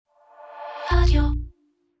רדיו.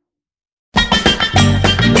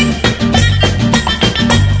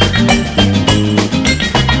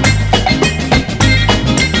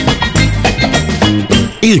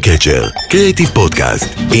 אירקצ'ר, קריאיטיב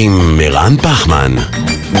פודקאסט עם מירן פחמן.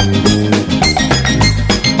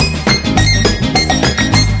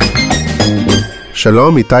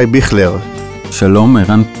 שלום, איתי ביכלר. שלום,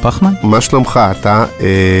 מירן פחמן. מה שלומך? אתה,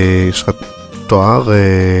 יש לך תואר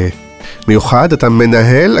מיוחד, אתה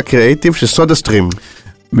מנהל הקריאיטיב של סודה סטרים.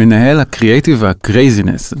 מנהל הקריאיטיב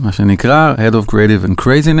והקרייזינס, מה שנקרא Head of Creative and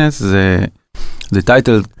Craziness, זה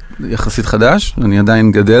טייטל יחסית חדש, אני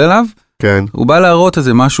עדיין גדל עליו. כן. הוא בא להראות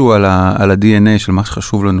איזה משהו על ה-DNA של מה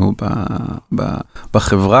שחשוב לנו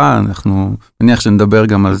בחברה, אנחנו מניח שנדבר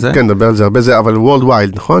גם על זה. כן, נדבר על זה הרבה זה, אבל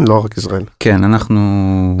worldwide, נכון? לא רק ישראל. כן, אנחנו...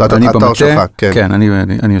 אני במטה, כן,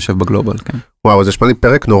 אני יושב בגלובל, כן. וואו, אז יש לי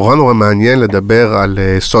פרק נורא מעניין לדבר על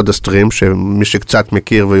סודה סטרים, שמי שקצת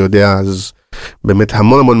מכיר ויודע, אז באמת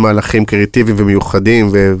המון מהלכים קריאטיביים ומיוחדים,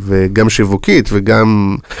 וגם שיווקית,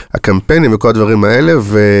 וגם הקמפיינים וכל הדברים האלה,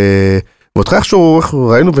 ואותך איכשהו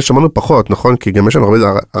ראינו ושמענו פחות, נכון? כי גם יש שם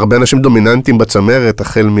הרבה אנשים דומיננטיים בצמרת,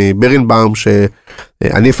 החל מבירנבאום,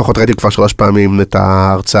 שאני לפחות ראיתי כבר 3 פעמים את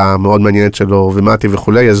ההרצאה המאוד מעניינת שלו, ומתי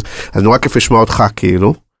וכולי, אז נורא כיף לשמוע אותך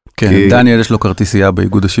כאילו. כן, דניאל יש לו כרטיסייה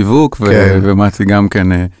באיגוד השיווק, ומתי גם כן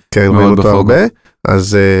מאוד בפוגו.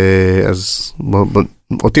 אז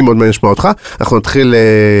אותי מאוד מעניין לשמוע אותך. אנחנו נתחיל,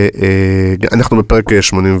 אנחנו בפרק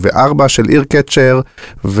 84 של אירקצ'ר,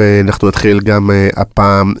 ואנחנו נתחיל גם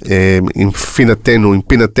הפעם עם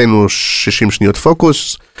פינתנו 60 שניות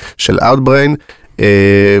פוקוס של Outbrain,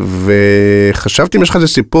 וחשבתי אם יש לך איזה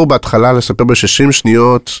סיפור בהתחלה לספר ב-60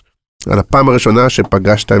 שניות על הפעם הראשונה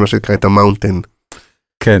שפגשת מה שנקרא את המאונטן.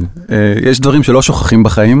 כן, יש דברים שלא שוכחים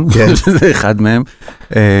בחיים, זה אחד מהם.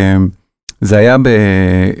 זה היה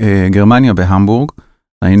בגרמניה, בהמבורג,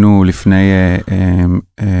 היינו לפני...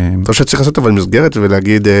 טוב שצריך לעשות אבל מסגרת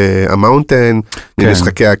ולהגיד המאונטן,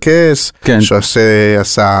 משחקי הכס,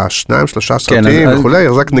 שעשה 2-3 סרטים וכולי,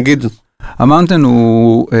 אז רק נגיד... המאונטן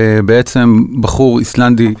הוא בעצם בחור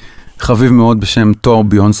איסלנדי חביב מאוד בשם תור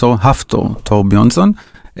ביונסון, תור ביונסון,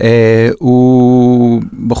 הוא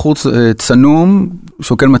בחור צנום,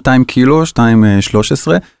 שוקל 200 קילו, 2.13,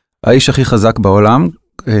 האיש הכי חזק בעולם,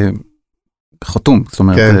 חתום, זאת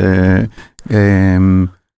אומרת,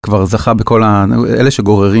 כבר זכה בכל אלה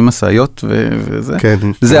שגוררים מסעיות וזה,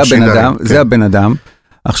 זה הבן אדם.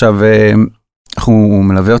 עכשיו, הוא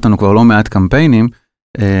מלווה אותנו כבר לא מעט קמפיינים,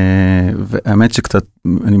 והאמת שקצת,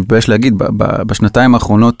 אני מתבייש להגיד, בשנתיים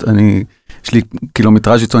האחרונות, יש לי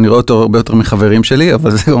קילומטראז' איתו, אני רואה אותו הרבה יותר מחברים שלי,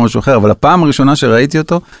 אבל זה גם משהו אחר, אבל הפעם הראשונה שראיתי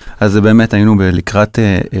אותו, אז זה באמת היינו לקראת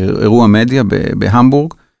אירוע מדיה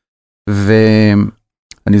בהמבורג,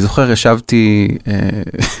 אני זוכר,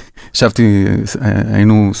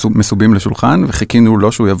 היינו מסובים לשולחן, וחיכינו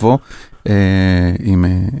לו שהוא יבוא עם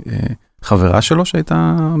חברה שלו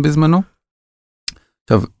שהייתה בזמנו.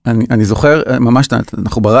 עכשיו, אני זוכר ממש,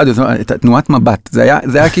 אנחנו ברדיו, את תנועת מבט, זה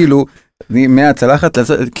היה כאילו, מהצלחת,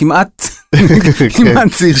 כמעט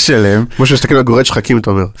ציר שלם. כמו שתסתכל על גורד שחקים,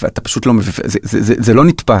 אתה אומר. ואתה פשוט לא מבין, זה לא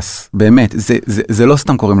נתפס, באמת, זה לא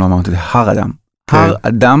סתם קוראים לו אמרת, זה הר אדם. הר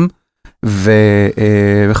אדם,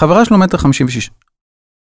 וחברה שלו 1.56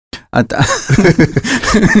 מטר.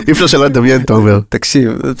 אי אפשר שלא לדמיין, אתה אומר.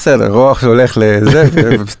 תקשיב, בסדר, רוח שהולך לזה,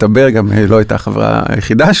 ומסתבר גם לא הייתה החברה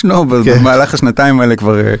היחידה שלו, במהלך השנתיים האלה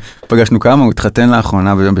כבר פגשנו כמה, הוא התחתן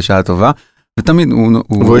לאחרונה בשעה טובה, ותמיד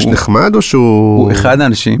הוא איש נחמד או שהוא... הוא אחד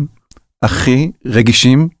האנשים הכי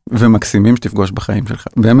רגישים ומקסימים שתפגוש בחיים שלך,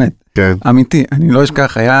 באמת, אמיתי, אני לא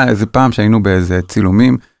אשכח, היה איזה פעם שהיינו באיזה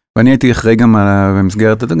צילומים, ואני הייתי אחרי גם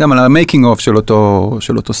במסגרת, גם על המייקינג אוף של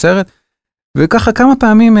אותו סרט, וככה כמה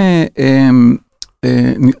פעמים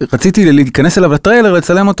רציתי להיכנס אליו לטריילר,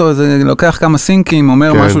 לצלם אותו, זה לוקח כמה סינקים,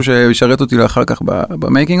 אומר משהו שישרת אותי לאחר כך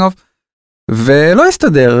במייקינג אוף, ולא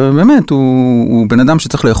יסתדר, באמת, הוא בן אדם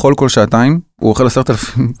שצריך לאכול כל שעתיים, הוא אוכל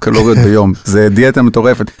 10,000 קלוריות ביום, זה דיאטה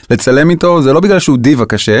מטורפת, לצלם איתו, זה לא בגלל שהוא דיבה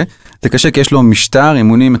קשה, זה קשה כי יש לו משטר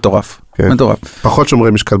אימוני מטורף, מטורף. פחות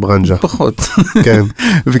שומרי משקל ברנג'ה. פחות.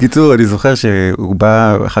 בקיצור, אני זוכר שהוא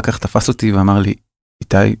בא, אחר כך תפס אותי ואמר לי,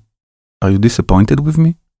 איתי, are you disappointed with me?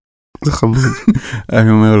 זה חמוד.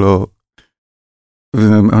 אני אומר לו,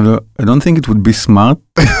 I don't think it would be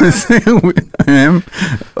smart.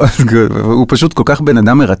 הוא פשוט כל כך בן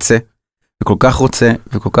אדם מרצה, וכל כך רוצה,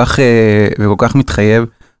 וכל כך מתחייב,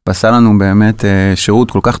 ועשה לנו באמת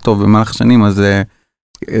שירות כל כך טוב במהלך השנים, אז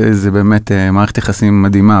זה באמת מערכת יחסים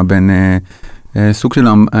מדהימה בין סוג של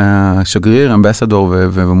שגריר, אמבסדור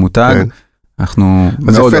ומותג. אנחנו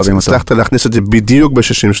מאוד אוהבים אותו. אז הצלחת להכניס את זה בדיוק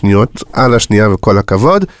ב-60 שניות, על השנייה וכל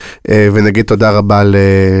הכבוד, ונגיד תודה רבה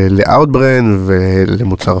ל-Outbrain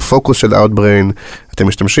ולמוצר הפוקוס של Outbrain. אתם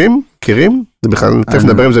משתמשים? מכירים? זה בכלל, תכף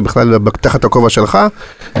נדבר עם זה בכלל תחת הכובע שלך,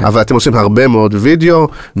 אבל אתם עושים הרבה מאוד וידאו,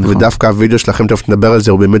 ודווקא הוידאו שלכם, תכף נדבר על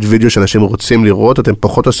זה, הוא באמת וידאו שאנשים רוצים לראות, אתם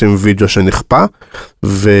פחות עושים וידאו שנכפה,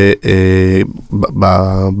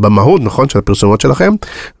 ובמהות, נכון, של הפרסומות שלכם,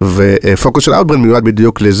 ופוקוס של Outbrain מיועד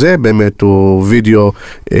בדיוק לזה, באמת הוא וידאו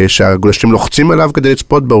שהגולשים לוחצים עליו כדי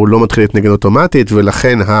לצפות בו, הוא לא מתחיל להתנגן אוטומטית,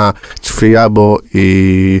 ולכן הצפייה בו,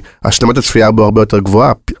 השלמת הצפייה בו הרבה יותר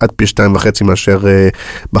גבוהה, עד פי 2.5 מאשר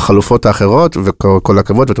בחלופות האחרות, וכל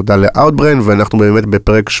הכבוד, ותודה ל-Outbrain, ואנחנו באמת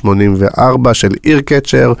בפרק 84 של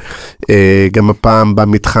Earcatcher, גם הפעם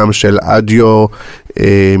במתחם של אדיו,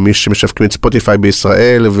 מי שמשווקים את ספוטיפיי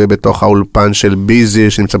בישראל, ובתוך האולפן של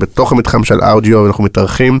ביזי, שנמצא בתוך המתחם של אודיו, ואנחנו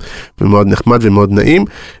מתארחים, ומאוד נחמד ומאוד נעים,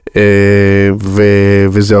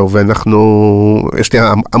 וזהו, ואנחנו, יש לי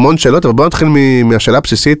המון שאלות, אבל בואו נתחיל מהשאלה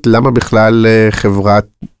הבסיסית, למה בכלל חברת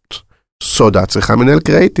סודה צריכה מנהל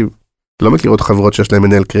קריאיטיב? לא מכיר עוד חברות שיש להם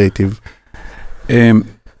מנהל קריאיטיב.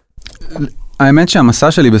 האמת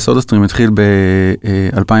שהמסע שלי בסודהסטרים התחיל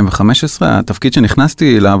ב-2015, התפקיד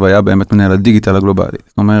שנכנסתי אליו היה באמת מנהל הדיגיטל הגלובלי.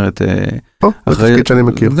 זאת אומרת, זה תפקיד שאני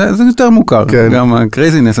מכיר. זה יותר מוכר, גם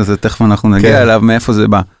הקרייזינס הזה, תכף אנחנו נגיע אליו, מאיפה זה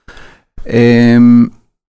בא.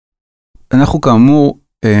 אנחנו כאמור,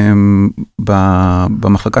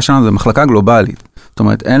 במחלקה שלנו, זה מחלקה גלובלית. זאת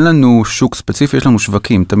אומרת, אין לנו שוק ספציפי, יש לנו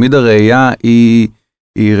שווקים. תמיד הראייה היא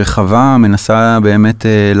רחבה, מנסה באמת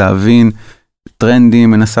להבין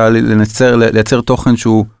טרנדים, מנסה לייצר תוכן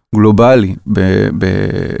שהוא גלובלי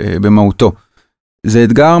במהותו. זה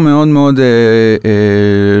אתגר מאוד מאוד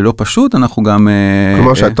לא פשוט, אנחנו גם...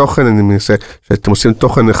 כלומר שהתוכן, אני מנסה, שאתם עושים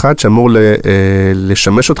תוכן אחד שאמור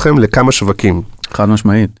לשמש אתכם לכמה שווקים. חד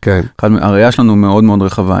משמעית. כן. הראייה שלנו מאוד מאוד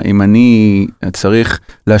רחבה. אם אני צריך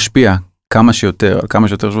להשפיע כמה שיותר, על כמה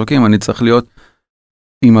שיותר שווקים, אני צריך להיות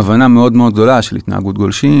עם הבנה מאוד מאוד גדולה של התנהגות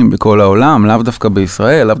גולשים בכל העולם, לאו דווקא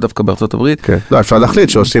בישראל, לאו דווקא בארצות הברית. כן. לא, אפשר להחליט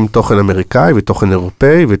שעושים תוכן אמריקאי ותוכן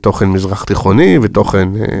אירופאי ותוכן מזרח תיכוני ותוכן...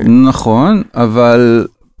 נכון, אבל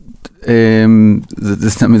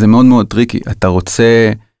זה מאוד מאוד טריקי. אתה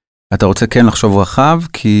רוצה כן לחשוב רחב,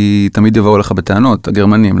 כי תמיד יבואו לך בטענות,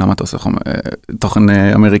 הגרמנים, למה אתה עושה תוכן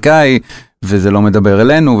אמריקאי, וזה לא מדבר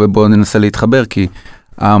אלינו, ובואו ננסה להתחבר, כי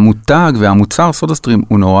המותג והמוצר סודהסטרים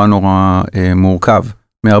הוא נורא נורא מורכב,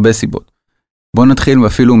 מהרבה סיבות. בואו נתחיל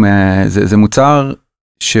אפילו, זה מוצר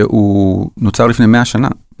שהוא נוצר לפני 100 שנה,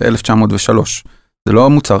 ב-1903. זה לא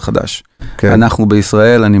מוצר חדש. כן. אנחנו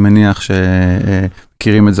בישראל, אני מניח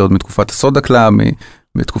שמכירים את זה עוד מתקופת הסודה קלאב,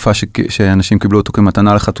 בתקופה שאנשים קיבלו אותו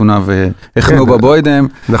כמתנה לחתונה והכנו בבוידם.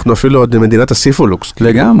 אנחנו אפילו עוד מדינת הסיפולוקס.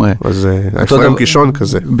 לגמרי. אז אפרים קישון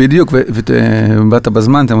כזה. בדיוק, ובאת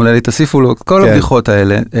בזמן, אתה מולא לי את הסיפולוקס. כל הבדיחות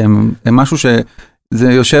האלה, הם משהו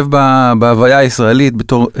שזה יושב בהוויה הישראלית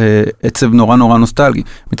בתור עצב נורא נורא נוסטלגי.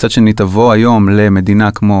 מצד שני, תבוא היום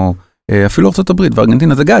למדינה כמו אפילו ארצות הברית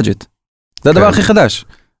וארגנטינה, זה גאדג'ט. זה הדבר הכי חדש.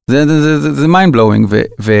 זה mind blowing,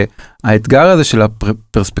 והאתגר הזה של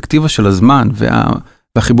הפרספקטיבה של הזמן,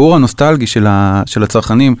 והחיבור הנוסטלגי של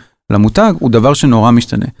הצרכנים למותג, הוא דבר שנורא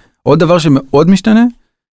משתנה. עוד דבר שמאוד משתנה,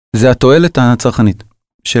 זה התועלת הצרכנית,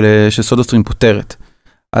 של סודהסטרים פותרת.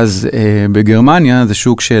 אז בגרמניה זה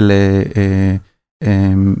שוק של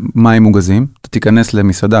מים מוגזים, אתה תיכנס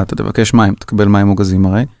למסעדה, אתה תבקש מים, תקבל מים מוגזים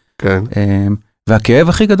הרי. כן. והכאב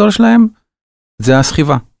הכי גדול שלהם, זה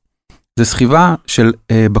הסחיבה. זה סחיבה של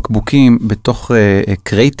בקבוקים בתוך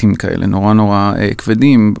קרייטים כאלה, נורא נורא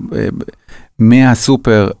כבדים,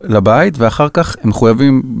 מהסופר לבית, ואחר כך הם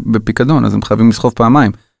מחויבים בפיקדון, אז הם חייבים לסחוב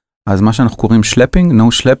פעמיים. אז מה שאנחנו קוראים שלפינג,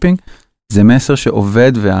 no שלפינג, זה מסר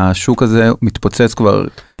שעובד, והשוק הזה מתפוצץ כבר.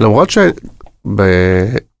 למרות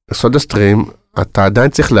שבסודהסטרים, אתה עדיין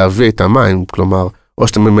צריך להביא את המים, כלומר, או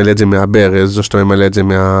שאתה ממלא את זה מהברז, או שאתה ממלא את זה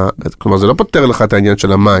כלומר, זה לא פותר לך את העניין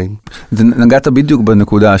של המים. זה נגעת בדיוק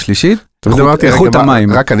בנקודה השלישית, איכות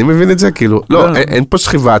המים. רק אני מבין את זה, כאילו, לא, אין פה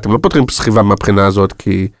סחיבה, אתם לא פותרים פה סחיבה מהבחינה הזאת,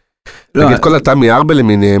 כי נגיד כל התמי 4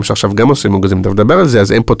 למיניהם, שעכשיו גם עושים מוגזים, אתה מדבר על זה,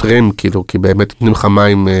 אז הם פותרים, כאילו, כי באמת נותנים לך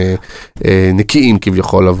מים נקיים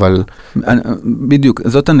כביכול, אבל... בדיוק,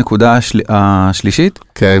 זאת הנקודה השלישית,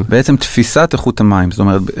 בעצם תפיסת איכות המים, זאת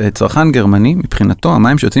אומרת, צרכן גרמני, מבחינתו,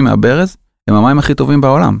 המים שיוצאים מהברז, הם המים הכי טובים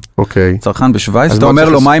בעולם. אוקיי. צרכן בשוויץ, אתה אומר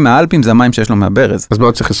לו מים מהאלפים, זה המים שיש לו מהברז. אז מה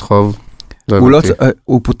הוא צריך לסחוב?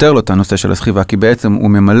 הוא פותר לו את הנושא של הסחיבה, כי בעצם הוא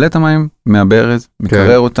ממלא את המים מהברז,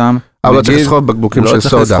 מקרר אותם. אבל לא צריך לסחוב בקבוקים של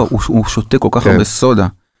סודה. הוא שותה כל כך הרבה סודה.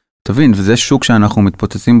 תבין, וזה שוק שאנחנו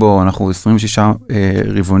מתפוצצים בו, אנחנו 26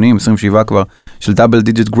 רבעונים, 27 כבר, של double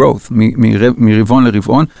digit growth, מרבעון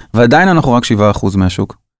לרבעון, ועדיין אנחנו רק 7%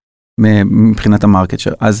 מהשוק, מבחינת המרקט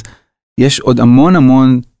שייר. אז יש עוד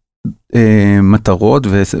המון מטרות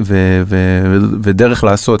ודרך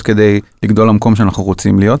לעשות כדי לגדול למקום שאנחנו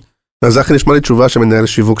רוצים להיות. אז זה הכי נשמע לי תשובה שמנהל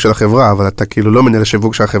השיווק של החברה, אבל אתה כאילו לא מנהל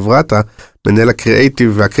השיווק של החברה, אתה מנהל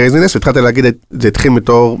הקריאייטיב והקרייזינס, והתחלת להגיד, זה התחיל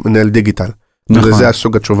מתור מנהל דיגיטל. נכון. וזה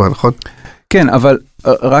הסוג התשובה, נכון? כן, אבל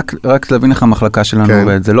רק להבין איך המחלקה שלנו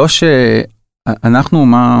עובד. זה לא שאנחנו,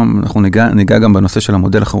 אנחנו ניגע גם בנושא של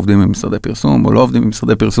המודל, אנחנו עובדים עם משרדי פרסום, או לא עובדים עם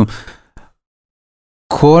משרדי פרסום.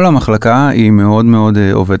 כל המחלקה היא מאוד מאוד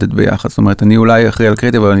עובדת ביחד. זאת אומרת, אני אולי אחראי על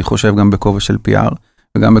קריאייטיב, אבל אני חושב גם בכובע של PR,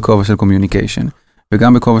 וגם בכובע של קומיוניקיישן.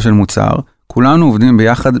 וגם בכובע של מוצר, כולנו עובדים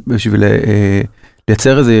ביחד בשביל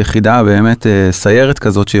לייצר איזו יחידה באמת סיירת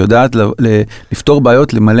כזאת שיודעת לפתור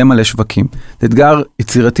בעיות למלא שווקים. זה אתגר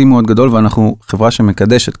יצירתי מאוד גדול ואנחנו חברה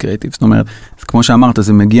שמקדשת קריאיטיב. זאת אומרת, כמו שאמרת,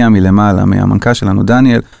 זה מגיע מלמעלה, מהמנכ"ל שלנו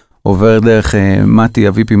דניאל, עובר דרך מתי,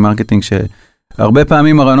 ה-VP מרקטינג, שהרבה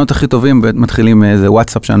פעמים הרעיונות הכי טובים מתחילים מאיזה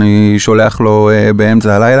וואטסאפ שאני שולח לו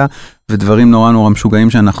באמצע הלילה, ודברים נורא משוגעים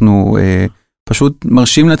שאנחנו פשוט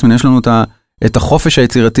מרשים לעצמנו, יש לנו את החופש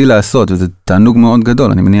היצירתי לעשות, וזה תענוג מאוד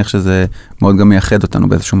גדול, אני מניח שזה מאוד גם מייחד אותנו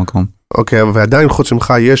באיזשהו מקום. אוקיי, ועדיין חוץ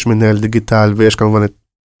ממך יש מנהל דיגיטל, ויש כמובן את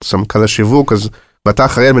סמנכ"ל השיווק, ואתה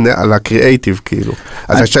אחראי על הקריאייטיב, כאילו.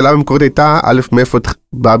 אז השאלה המקורית הייתה, א', מאיפה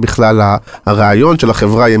בא בכלל הרעיון של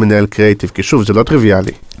החברה יהיה מנהל קריאייטיב, כי שוב, זה לא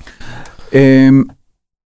טריוויאלי.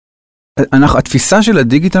 התפיסה של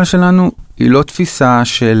הדיגיטל שלנו, היא לא תפיסה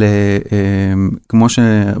של, כמו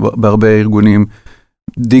שבהרבה ארגונים,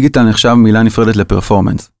 דיגיטל נחשב מילה נפרדת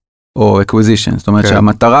לפרפורמנס, או אקוויזישן, זאת אומרת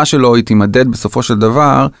שהמטרה שלו היא תימדד בסופו של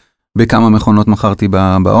דבר, בכמה מכונות מכרתי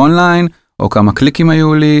באונליין, או כמה קליקים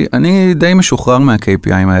היו לי, אני די משוחרר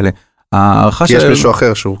מה-KPI'ים האלה. כי יש מישהו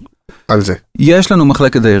אחר שהוא על זה. יש לנו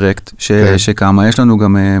מחלקת דיירקט שקמה, יש לנו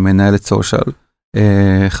גם מנהלת סושיאל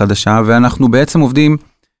חדשה, ואנחנו בעצם עובדים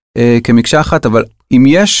כמקשה אחת, אבל אם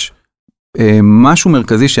יש משהו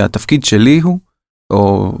מרכזי שהתפקיד שלי הוא,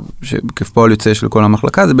 או כפועל יוצא של כל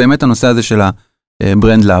המחלקה, זה באמת הנושא הזה של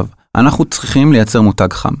הברנד לאב. אנחנו צריכים לייצר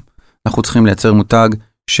מותג חם. אנחנו צריכים לייצר מותג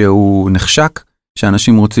שהוא נחשק,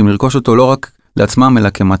 שאנשים רוצים לרכוש אותו לא רק לעצמם, אלא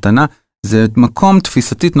כמתנה. זה מקום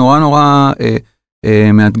תפיסתית נורא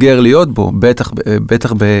מאתגר להיות בו,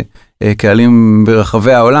 בטח בקהלים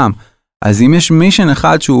ברחבי העולם. אז אם יש מישן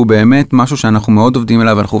אחד שהוא באמת משהו שאנחנו מאוד עובדים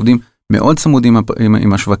אליו, אנחנו עובדים מאוד צמודים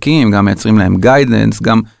עם השווקים, גם מייצרים להם גיידנס,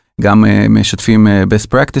 גם משתפים best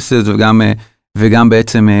practices וגם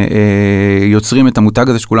בעצם יוצרים את המותג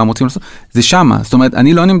הזה שכולם רוצים לעשות, זה שמה. זאת אומרת,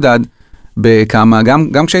 אני לא נמדד בכמה,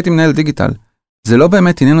 גם כשהייתי מנהל דיגיטל, זה לא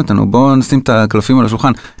באמת עניין אותנו. בואו נשים את הקלפים על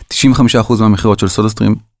השולחן, 95% מהמחירות של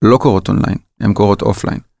סודהסטרים לא קורות אונליין, הן קורות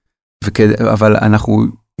אופליין. אבל אנחנו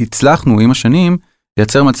הצלחנו עם השנים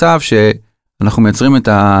לייצר מצב שאנחנו מייצרים את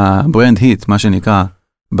הברנד היט, מה שנקרא,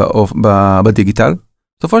 בדיגיטל,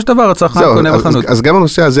 בסופו של דבר הצרכן קונה בחנות. אז גם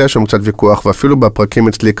הנושא הזה יש שם קצת ויכוח, ואפילו בפרקים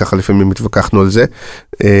אצלי ככה לפעמים מתווכחנו על זה,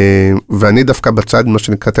 ואני דווקא בצד, מה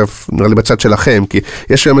שנכתב, נראה לי בצד שלכם, כי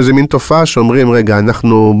יש שם איזה מין תופעה שאומרים, רגע,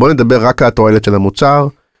 בוא נדבר רק על התועלת של המוצר,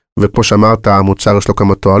 ופה שאמרת, המוצר יש לו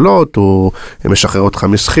כמה תועלות, הוא משחרר אותך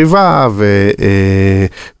מסחיבה,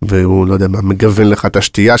 והוא, לא יודע מה, מגוון לך את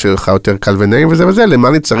השתייה, שלך יותר קל ונעים וזה וזה, למה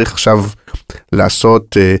אני צריך עכשיו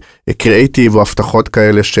לעשות קריאייטיב או הבטחות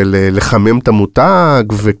כאלה של לחמם את המותג,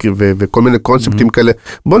 וכל מיני קונספטים כאלה.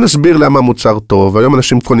 בוא נסביר למה המוצר טוב, והיום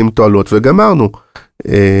אנשים קונים תועלות, וגמרנו.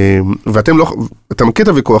 ואתם לא, אתה מכיר את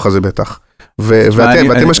הוויכוח הזה בטח.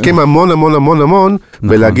 ואתם משקיעים המון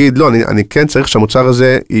ולהגיד, לא, אני כן צריך שהמוצר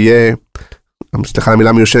הזה יהיה, סליחה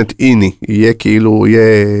המילה מיושנת, איני, יהיה כאילו,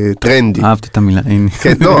 יהיה טרנדי. אהבתי את המילה איני.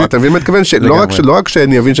 כן, לא, אתה מבין מה מתכוון, לא רק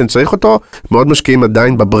שאני אבין שאני צריך אותו, מאוד משקיעים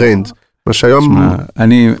עדיין בברנד, מה שהיום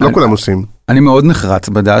לא כולם עושים. אני מאוד נחרץ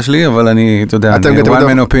בדעה שלי, אבל אני, אתה יודע, one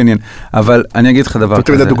man opinion, אבל אני אגיד לך דבר כזה. אתה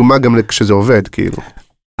תמיד הדוגמה גם כשזה עובד, כאילו.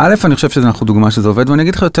 א', אני חושב שאנחנו דוגמה שזה עובד, ואני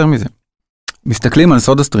אגיד לך יותר מזה. מסתכלים על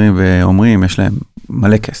סודהסטרים ואומרים, יש להם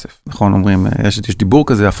מלא כסף, נכון? אומרים, יש דיבור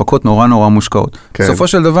כזה, הפקות נורא מושקעות. כן. בסופו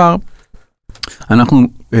של דבר, אנחנו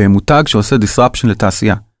מותג שעושה disruption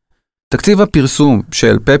לתעשייה. תקציב הפרסום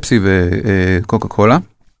של פפסי וקוקה קולה,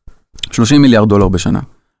 $30 מיליארד בשנה.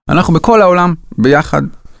 אנחנו בכל העולם, ביחד,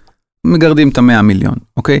 מגרדים את $100 מיליון,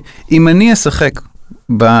 אוקיי? אם אני אשחק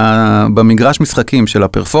במגרש משחקים של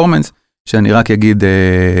הפרפורמנס, שאני רק אגיד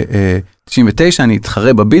 99, אני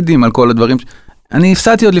אתחרה בבידים על כל הדברים, אני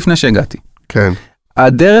הפסדתי עוד לפני שהגעתי. כן.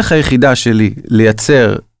 הדרך היחידה שלי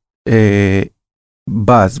לייצר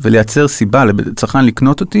באז ולייצר סיבה לצרכן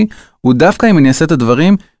לקנות אותי, הוא דווקא אם אני אעשה את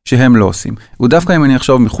הדברים שהם לא עושים. הוא דווקא אם אני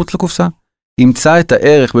אחשוב מחוץ לקופסה, ימצא את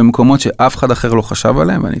הערך במקומות שאף אחד אחר לא חשב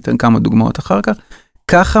עליהם, ואני אתן כמה דוגמאות אחר כך,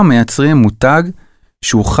 ככה מייצרים מותג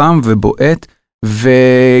שהוא חם ובועט,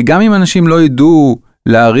 וגם אם אנשים לא ידעו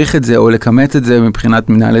להעריך את זה או לקמת את זה מבחינת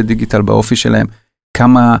מנהלי דיגיטל באופי שלהם,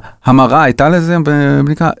 כמה המרה הייתה לזה,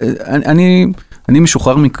 אני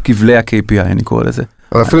משוחרר מכבלי ה-KPI, אני קורא לזה.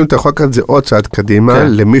 אבל אפילו אם אתה יכול לקחת זה עוד צעד קדימה,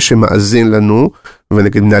 למי שמאזין לנו,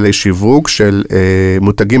 ונגיד מנהלי שיווק של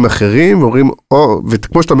מותגים אחרים,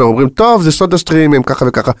 וכמו שאתה אומר, אומרים, טוב, זה סודה סטרים, הם ככה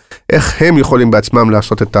וככה, איך הם יכולים בעצמם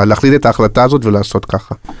להחליט את ההחלטה הזאת ולעשות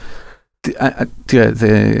ככה? תראה,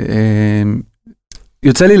 זה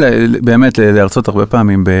יוצא לי באמת להרצות הרבה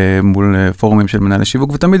פעמים מול פורומים של מנהלי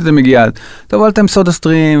שיווק, ותמיד זה מגיע, טוב, אתם סודה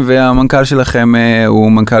סטרים, והמנכ"ל שלכם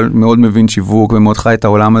הוא מנכ"ל מאוד מבין שיווק, ומאוד חי את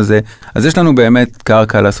העולם הזה, אז יש לנו באמת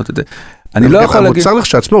קרקע לעשות את זה. אני לא יכול להגיד... המוצר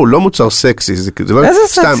לכשעצמו הוא לא מוצר סקסי, זה לא... איזה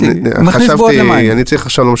סקסי? מכניס בועות למים. אני צריך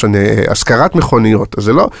עכשיו, לא משנה, השכרת מכוניות,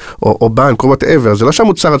 זה לא, או בנק, או whatever, זה לא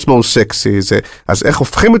שהמוצר עצמו הוא סקסי, אז איך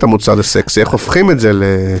הופכים את המוצר לסקסי? איך הופכים את זה ל...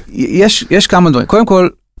 יש כמה דברים. קודם כל,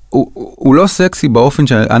 הוא לא סקסי באופן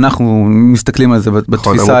שאנחנו מסתכלים על זה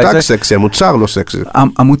בתפיסה. המותג סקסי, המוצר לא סקסי.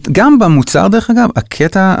 גם במוצר דרך אגב,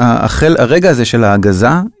 הקטע, הרגע הזה של ההגזה,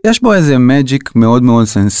 יש בו איזה מג'יק מאוד מאוד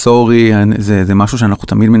סנסורי, זה משהו שאנחנו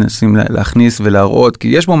תמיד מנסים להכניס ולהראות, כי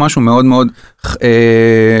יש בו משהו מאוד מאוד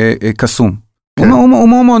קסום. הוא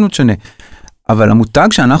מאוד מאוד שונה. אבל המותג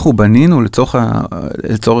שאנחנו בנינו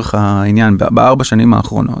לצורך העניין, ב4 שנים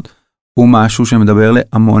האחרונות, הוא משהו שמדבר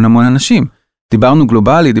להמון המון אנשים. דיברנו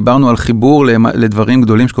גלובלי, דיברנו על חיבור לדברים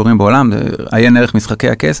גדולים שקורים בעולם, עיין ערך משחקי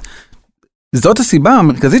הכס. זאת הסיבה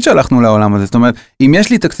המרכזית שהלכנו לעולם הזה. זאת אומרת, אם יש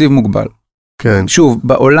לי תקציב מוגבל, כן. שוב,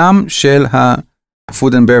 בעולם של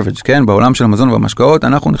ה-food and beverage, כן? בעולם של המזון והמשקאות,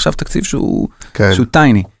 אנחנו נחשב תקציב שהוא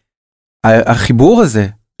טייני. החיבור הזה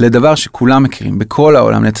לדבר שכולם מכירים, בכל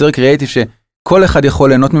העולם, לייצר קריאייטיב שכל אחד יכול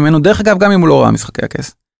ליהנות ממנו, דרך אגב, גם אם הוא לא ראה משחקי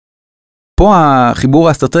הכס. פה החיבור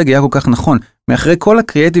האסטרטגי היה כל כך נכון. מאחרי כל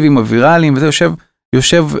הקריאטיבים הוויראליים, וזה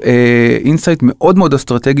יושב אינסייט מאוד מאוד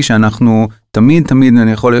אסטרטגי, שאנחנו תמיד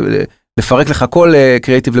אני יכול לפרק לך כל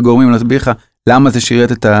קריאטיב לגורמים, להסביר לך למה זה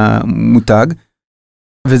שירת את המותג,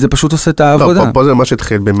 וזה פשוט עושה את העבודה. לא, פה זה מה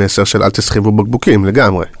שהתחיל במסר של אל תסחבו בקבוקים,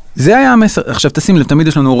 לגמרי. זה היה המסר, עכשיו תשים לב, תמיד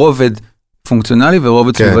יש לנו רובד פונקציונלי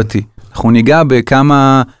ורובד סביבתי. אנחנו ניגע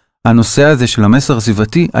בכמה הנושא הזה של המסר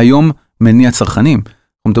הסביבתי, היום מניע צרכנים.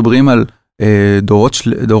 אנחנו מדברים על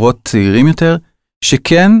דורות צעירים יותר,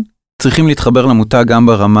 שכן צריכים להתחבר למותג גם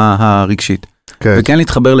ברמה הרגשית, וכן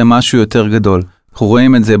להתחבר למשהו יותר גדול. אנחנו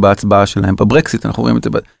רואים את זה בהצבעה שלהם, בברקסיט אנחנו רואים את זה,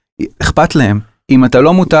 אכפת להם, אם אתה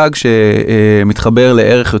לא מותג שמתחבר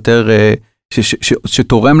לערך יותר,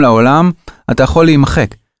 שתורם לעולם, אתה יכול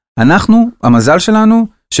להימחק. אנחנו, המזל שלנו,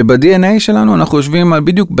 שב-DNA שלנו אנחנו יושבים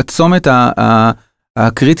בדיוק בצומת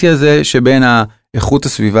הקריטי הזה, שבין איכות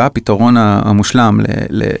הסביבה, הפתרון המושלם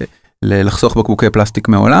לחסוך בקבוקי פלסטיק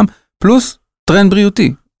מהעולם, פלוס טרנד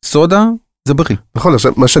בריאותי. סודה זה בריא. נכון,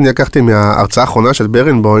 מה שאני לקחתי מההרצאה האחרונה של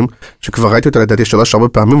ברנבוים, שכבר ראיתי אותה לדעתי 3-4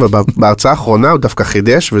 פעמים, ובהרצאה האחרונה הוא דווקא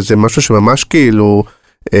חידש, וזה משהו שממש כאילו,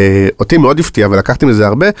 אותי מאוד הפתיע, ולקחתי מזה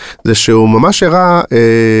הרבה, זה שהוא ממש הראה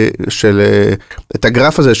את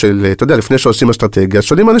הגרף הזה של, אתה יודע, לפני שעושים אסטרטגיה,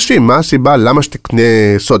 שואלים אנשים, מה הסיבה, למה שתקנה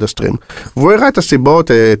סודה סטרים? והוא הראה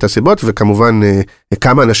את הסיבות, וכמובן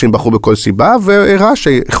כמה אנשים בחרו בכל סיבה, והראה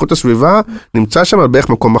שאיכות הסביבה נמצא שם על בערך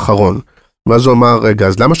מקום אחרון. ואז הוא אמר, רגע,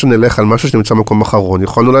 אז למה שנלך על משהו שנמצא במקום אחרון?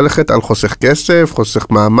 יכולנו ללכת על חוסך כסף, חוסך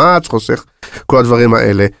מאמץ, חוסך כל הדברים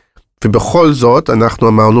האלה. ובכל זאת, אנחנו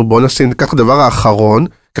אמרנו, בואו ניקח את הדבר האחרון,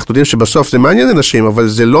 כך יודעים שבסוף זה מעניין אנשים, אבל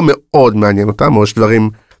זה לא מאוד מעניין אותם, או יש דברים,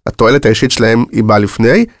 התועלת האישית שלהם היא באה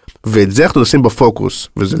לפני, ואת זה אנחנו נשים בפוקוס.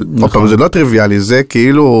 וזה, נכון. זה לא טריוויאלי, זה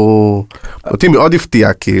כאילו, אותי מאוד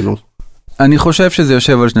הפתיע, כאילו. אני חושב שזה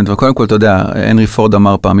יושב על שני דבר. קודם כל, אתה יודע, הנרי פורד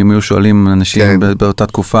אמר פעם, אם היו שואלים אנשים באותה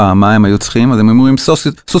תקופה מה הם היו צריכים, אז הם אומרים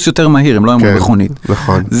סוס יותר מהיר, הם לא אמרו מכונית.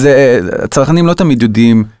 נכון. הצרכנים לא תמיד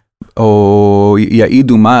יודעים, או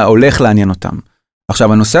יעידו מה הולך לעניין אותם.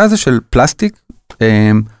 עכשיו, הנושא הזה של פלסטיק,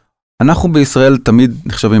 אנחנו בישראל תמיד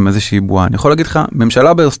נחשבים איזושהי בועה. אני יכול להגיד לך,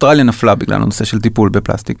 ממשלה באוסטרליה נפלה בגלל הנושא של טיפול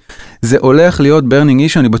בפלסטיק. זה הולך להיות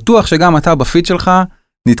burning issue, אני בטוח שגם אתה בפיד שלך,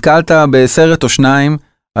 נתקלת בסרט או שניים,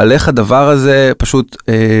 על איך הדבר הזה פשוט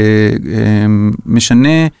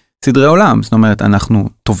משנה סדרי עולם. זאת אומרת, אנחנו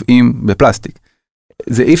טובעים בפלסטיק.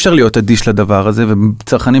 זה אי אפשר להיות אדיש לדבר הזה,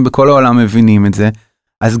 וצרכנים בכל העולם מבינים את זה.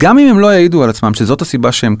 אז גם אם הם לא יעידו על עצמם, שזאת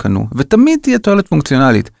הסיבה שהם קנו, ותמיד תהיה תועלת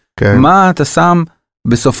פונקציונלית. כן. מה אתה שם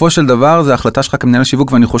בסופו של דבר, זה ההחלטה שלך כמנהל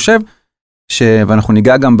השיווק, ואני חושב, ואנחנו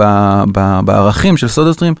ניגע גם בערכים של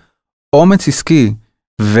סודה סטרים, אומץ עסקי,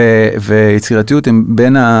 ויצירתיות הם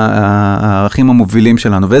בין הערכים המובילים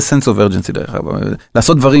שלנו, ו-sense of urgency דרך אגב,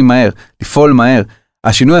 לעשות דברים מהר, לפעול מהר.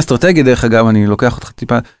 השינוי האסטרטגי דרך אגב, אני לוקח אותך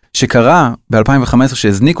טיפה, שקרה ב-2015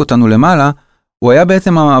 שהזניק אותנו למעלה, הוא היה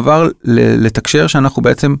בעצם המעבר לתקשר שאנחנו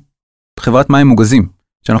בעצם חברת מים מוגזים,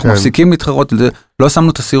 שאנחנו מפסיקים להתחרות, לא שמנו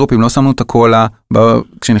את הסירופים, לא שמנו את הקולה,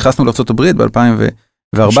 כשנכנסנו לארצות הברית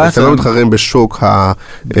ב-2014. שאתם לא מתחרים בשוק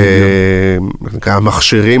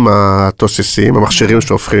המכשירים התוססים, המכשירים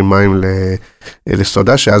שהופכים מים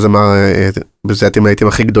לסודה, שאז אמר, בזה אתם הייתם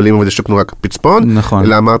הכי גדולים, וזה שוק נורא פצפון,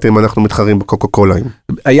 אלא אמרתם, אנחנו מתחרים בקוקה קולאים.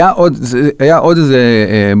 היה עוד איזה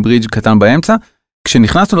ברידג' קטן באמצע,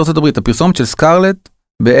 כשנכנסנו לארצות הברית, הפרסומת של סקרלט,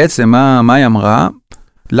 בעצם מה היא אמרה?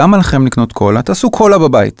 למה לכם לקנות קולה? תעשו קולה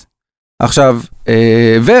בבית. עכשיו,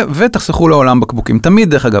 ותחסכו לעולם בקבוקים. תמיד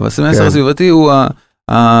דרך אגב, הסמסר הסביבתי הוא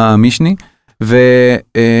המשני,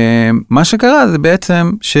 ומה שקרה זה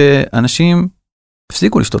בעצם שאנשים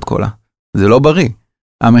הפסיקו לשתות קולה. זה לא בריא.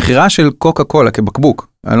 המחירה של קוקה קולה כבקבוק,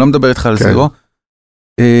 אני לא מדבר איתך על זירו,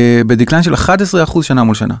 בדקלן של 11% שנה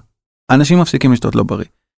מול שנה. אנשים מפסיקים לשתות לא בריא.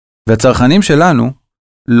 והצרכנים שלנו,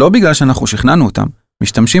 לא בגלל שאנחנו שכנענו אותם,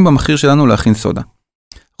 משתמשים במחיר שלנו להכין סודה.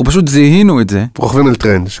 אנחנו פשוט זיהינו את זה. רוכבים על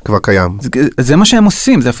טרנד שכבר קיים. זה מה שהם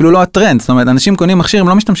עושים, זה אפילו לא הטרנד. זאת אומרת, אנשים קונים מכשיר, הם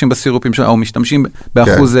לא משתמשים בסירופים, או משתמשים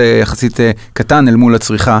באחוז יחסית קטן אל מול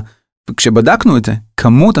הצריכה. וכשבדקנו את זה,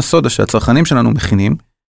 כמות הסודה שהצרכנים שלנו מכינים,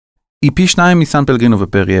 היא פי 2 מסן פלגרינו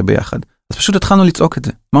ופריה ביחד. אז פשוט התחלנו לצעוק את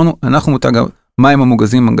זה. אמרנו, אנחנו מותג המים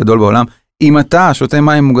המוגזים הגדול בעולם, אם אתה שותה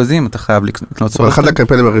מים מוגזים, אתה חייב לקנות סודה. אחד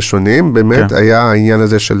הקמפיינים הראשונים, באמת היה העניין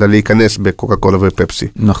הזה של להיכנס בקוקה קולה ופפסי.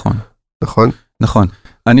 נכון. נכון? נכון.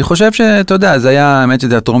 אני חושב שאתה יודע, זה היה, האמת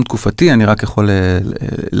שזה היה טרום תקופתי, אני רק יכול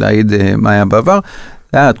להעיד מה היה בעבר.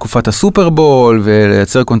 זה היה תקופת הסופרבול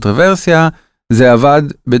ולייצר קונטרוורסיה. זה עבד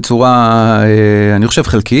בצורה, אני חושב,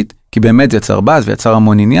 חלקית, כי באמת זה יצר באז ויצר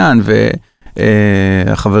המון עניין,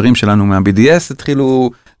 והחברים שלנו מה-BDS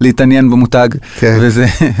התחילו להתעניין במותג, וזה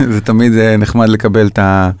תמיד נחמד לקבל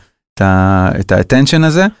את ה-attention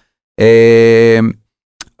הזה.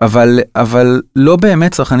 אבל לא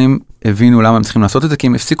באמת צרכנים הבינו למה הם צריכים לעשות את זה, כי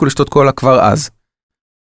הם הפסיקו לשתות קולה כבר אז.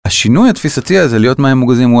 השינוי התפיסתי הזה, להיות מים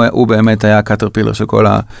מוגזים, הוא באמת היה הקטרפילר של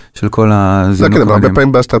כל הזינוק. כן, אבל הרבה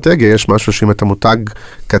פעמים באסטרטגיה יש משהו שאם אתה מותג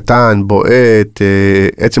קטן, בועט,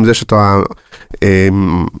 עצם זה שאתה,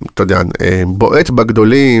 אתה יודע, בועט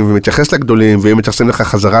בגדולים ומתייחס לגדולים, ואם מתייחסים לך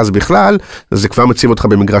חזרה אז בכלל, אז זה כבר מציב אותך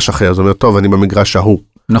במגרש אחר. זאת אומרת, טוב, אני במגרש ההוא.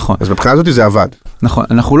 נכון. אז מבחינה הזאת זה עבד. נכון,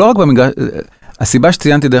 אנחנו לא רק במגרש, הסיבה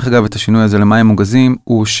שציינתי דרך אגב את השינוי הזה למים מוגזים,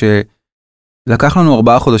 הוא שלקח לנו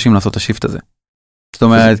 4 חודשים לעשות את השיפט הזה. זאת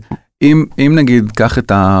אומרת, אם נגיד, קח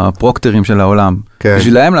את הפרוקטרים של העולם,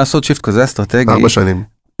 בשביל להם לעשות שיפט כזה אסטרטגי, 4 שנים.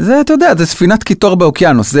 זה, אתה יודע, זה ספינת קיטור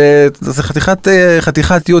באוקיינוס, זה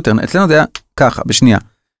חתיכת יוטרן, אצלנו זה היה ככה, בשנייה.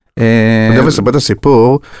 אני אוהב לספר את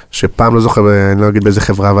הסיפור, שפעם לא זוכר, אני לא אגיד באיזה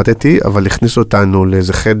חברה עבדתי, אבל הכניסו אותנו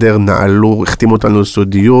לאיזה חדר, נעלו, החתימו אותנו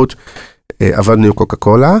לסודיות, עבדנו עם קוקה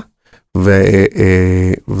קולה,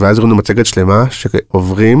 ואז ראינו מצגת שלמה,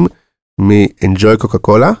 שעוברים מ-enjoy קוקה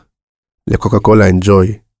קולה, לקוקה קולה enjoy.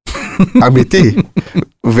 אמיתי.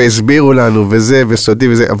 והסבירו לנו, וזה, וסודי,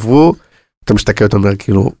 וזה, עברו, אתה מסתכל, אתה אומר,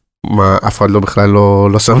 כאילו, מה, אף אחד לא בכלל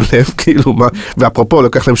לא שם לב, כאילו, מה, ואפרופו,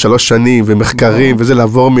 לוקח להם 3 שנים, ומחקרים, וזה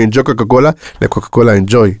לעבור מ-enjoy קוקה קולה, לקוקה קולה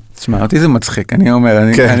enjoy. תשמע, אותי זה מצחיק, אני אומר,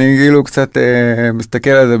 אני כאילו קצת מסתכל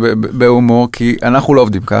על זה בהומור, כי אנחנו לא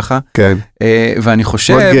עובדים ככה. כן. ואני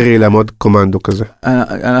חושב... מאוד גרילה, מאוד קומנדו כזה.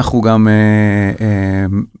 אנחנו גם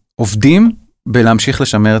עובדים בלהמשיך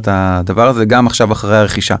לשמר את הדבר הזה, גם עכשיו אחרי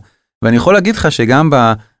הרכישה. ואני יכול להגיד לך שגם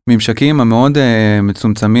בממשקים המאוד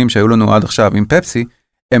מצומצמים שהיו לנו עד עכשיו עם פפסי,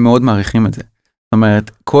 הם מאוד מעריכים את זה. זאת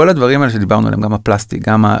אומרת, כל הדברים האלה שדיברנו עליהם, גם הפלסטיק,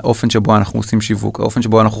 גם האופן שבו אנחנו עושים שיווק, האופן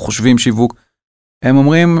שבו אנחנו חושבים שיווק, הם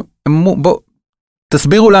אומרים, בוא,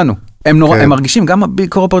 תסבירו לנו. הם מרגישים, גם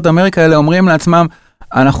בקורפורט אמריקה האלה אומרים לעצמם,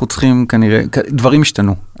 אנחנו צריכים כנראה, דברים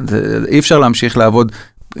השתנו. אי אפשר להמשיך לעבוד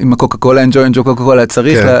עם הקוקה קולה, enjoy קוקה קולה,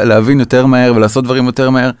 צריך להבין יותר מהר ולעשות דברים יותר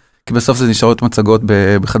מהר, כי בסוף זה נשארות מצגות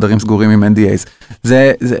בחדרים סגורים עם NDAs.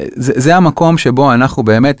 זה המקום שבו אנחנו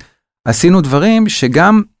באמת עשינו דברים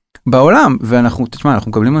שגם בעולם, ואנחנו, תשמע,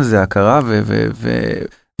 אנחנו מקבלים על זה הכרה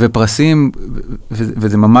ופרסים,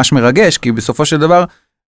 וזה ממש מרגש, כי בסופו של דבר,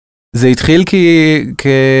 זה התחיל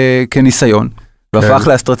כניסיון, והפך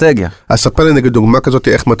לאסטרטגיה. אז ספר לי נגיד דוגמה כזאת,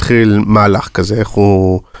 איך מתחיל מהלך כזה, איך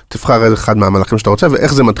הוא, תבחר אחד מהמהלכים שאתה רוצה,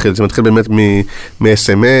 ואיך זה מתחיל? זה מתחיל באמת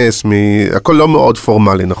מ-SMS, הכל לא מאוד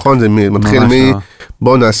פורמלי, נכון? זה מתחיל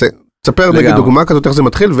בוא נעשה, תספר נגיד דוגמה כזאת, איך זה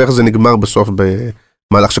מתחיל, ואיך זה נגמר בסוף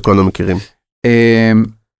במהלך שכולנו מכירים.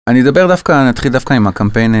 אני נתחיל דווקא עם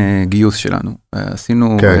הקמפיין גיוס שלנו.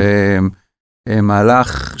 עשינו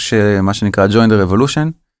מהלך שמה שנקרא Join the Revolution.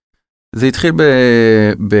 זה התחיל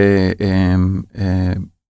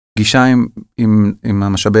בפגישה עם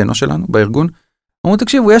המשאבי אנוש שלנו בארגון. אמרו,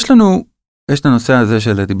 תקשיבו, יש לנו את הנושא הזה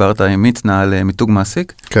של דיברת עם מצנע על מיתוג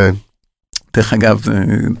מעסיק. כן. דרך אגב,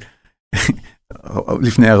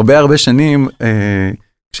 לפני הרבה שנים,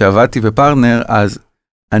 כשעבדתי בפרטנר, אז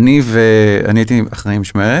אני הייתי אחראי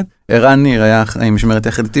משמרת, ערן ניר היה אחראי משמרת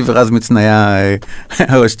יחד איתי, ורז מצנע היה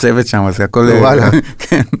ראש צוות שם, אז הכל... וואלה.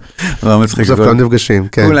 כן, לא מצחיק. בסוף כולם נפגשים,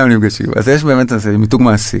 כן. כולם נפגשים. אז יש באמת מיתוג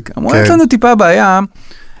מעסיק. אמרו, יש לנו טיפה בעיה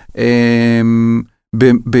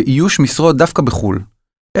באיוש משרות דווקא בחול.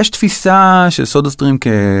 יש תפיסה של סודהסטרים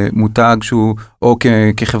כמותג שהוא, או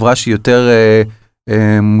כחברה שהיא יותר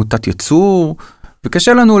מוטת יצור,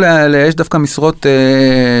 וקשה לנו יש דווקא משרות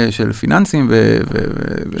של פיננסים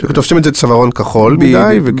שתופסים את זה צווארון כחול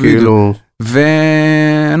מדי, וכאילו...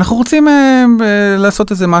 ואנחנו רוצים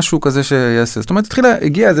לעשות איזה משהו כזה שיעשה. זאת אומרת,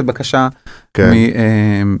 הגיעה איזו בקשה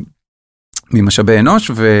ממשאבי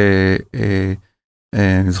אנוש,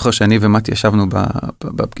 ואני זוכר שאני ומתי ישבנו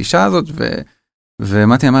בפגישה הזאת,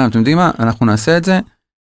 ומתי אמר, אתם יודעים מה, אנחנו נעשה את זה,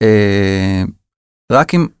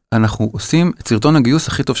 רק אם אנחנו עושים את סרטון הגיוס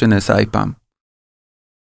הכי טוב שנעשה אי פעם.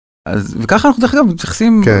 אז, וככה אנחנו דרך אגב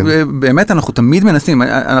מתייחסים, באמת אנחנו תמיד מנסים,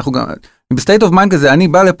 אנחנו גם, בסטייט אוף מיינד כזה, אני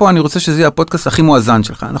בא לפה, אני רוצה שזה יהיה הפודקאסט הכי מואזן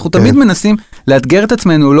שלך. אנחנו תמיד מנסים לאתגר את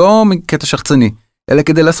עצמנו, לא מקטע שחצני, אלא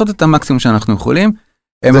כדי לעשות את המקסימום שאנחנו יכולים.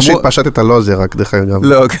 זה שהתפשט את הלא זה רק דרך אגב.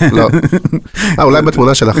 לא, כן. אולי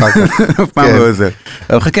בתמונה של אחר כך. אף פעם לא עוזר.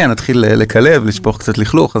 אבל חכה, נתחיל לקלב, לשפוך קצת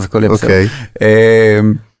לכלוך, אז הכל יהיה בסדר.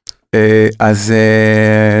 אז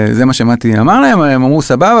זה מה שמעתי אמר להם, הם אמרו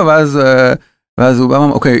סבבה, ואז הוא בא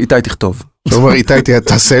ואמר, אוקיי, איתי תכתוב. הוא אומר, איתי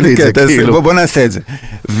תעשה לי את זה, כאילו. בוא נעשה את זה.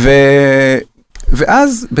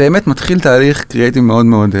 ואז באמת מתחיל תהליך קריאטיב מאוד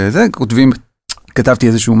מאוד, כותבים, כתבתי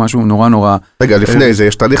איזשהו משהו נורא. רגע, לפני זה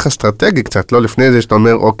יש תהליך אסטרטגי קצת, לא לפני זה שאתה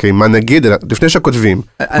אומר, אוקיי, מה נגיד, לפני שכותבים,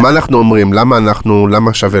 מה אנחנו אומרים,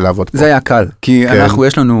 למה שווה לעבוד פה? זה היה קל, כי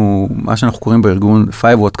יש לנו, מה שאנחנו קוראים בארגון,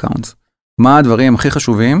 5 word counts. מה הדברים הכי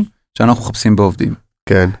חשובים שאנחנו מחפשים בעובדים?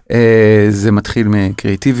 כן. זה מתחיל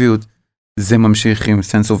מקריאטיביות, זה ממשיך עם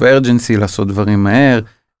sense of urgency, לעשות דברים מהר,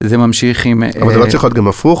 זה ממשיך עם... אבל זה לא צריך להיות גם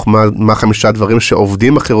הפוך, מה 5 דברים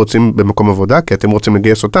שעובדים אחרי רוצים במקום עבודה, כי אתם רוצים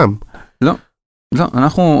לגייס אותם. לא,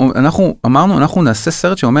 אנחנו אמרנו, אנחנו נעשה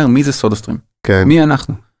סרט שאומר מי זה סודהסטרים. כן. מי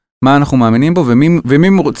אנחנו, מה אנחנו מאמינים בו,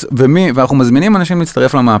 ואנחנו מזמינים אנשים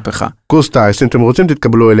להצטרף למהפכה. קורס טייס, אם אתם רוצים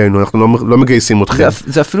תתקבלו אלינו, אנחנו לא מגייסים אתכם.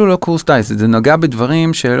 זה אפילו לא קורס טייס, זה נגע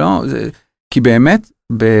בדברים שלא, כי באמת,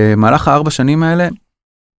 במהלך 4 שנים האלה,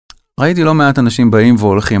 ראיתי לא מעט אנשים באים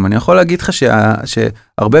והולכים. אני יכול להגיד לך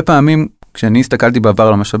שהרבה פעמים, כשאני הסתכלתי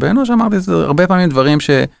בעבר למשאבי אנוש, אמרתי, זה הרבה פעמים דברים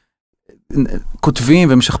שכותבים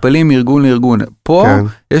ומשכפלים מארגון לארגון. פה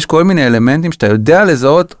יש כל מיני אלמנטים שאתה יודע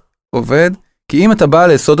לזהות עובד, כי אם אתה בא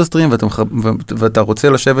לסודהסטרים ואתה רוצה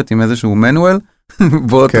לשבת עם איזשהו מנואל,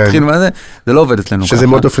 בוא תתחיל מה זה, זה לא עובד אצלנו ככה. שזה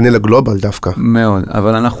מאוד אופייני לגלובל דווקא. מאוד,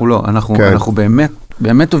 אבל אנחנו לא, אנחנו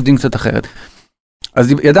באמת עובדים קצת אחרת.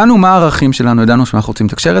 אז ידענו מה הערכים שלנו, ידענו שאנחנו רוצים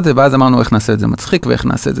לתקשר את זה, ואז אמרנו איך נעשה את זה מצחיק, ואיך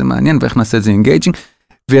נעשה את זה מעניין, ואיך נעשה את זה אינגייג'ינג,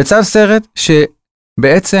 ויצא סרט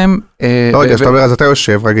שבעצם... לא רגע, אז אתה אומר, אז אתה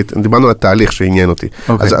יושב, רגע, דיברנו על התהליך שעניין אותי,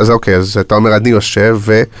 אז אוקיי, אז אתה אומר, אני יושב,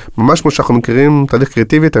 וממש כמו שאנחנו מכירים תהליך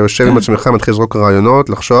קריאטיבי, אתה יושב עם עצמך, מתחיל לזרוק רעיונות,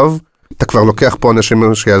 לחשוב, אתה כבר לוקח פה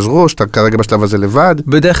אנשים שיעזרו, שאתה כרגע בשלב הזה לבד.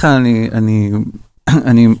 בדרך כלל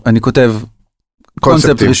אני כותב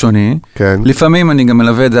קונספט ראשוני, לפעמים אני גם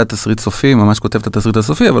מלווה את זה התסריט סופי, ממש כותב את התסריט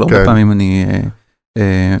הסופי, אבל הרבה פעמים אני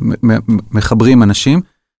מחברים אנשים.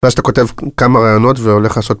 ואז אתה כותב כמה רעיונות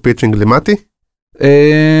והולך לעשות פיצ'ינג למתי?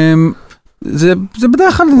 זה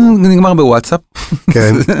בדרך כלל נגמר בוואטסאפ,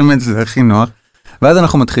 זה הכי נוח. ואז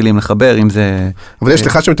אנחנו מתחילים לחבר עם זה... אבל יש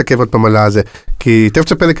לך שמתעכב עוד פעם על הזה, כי תכף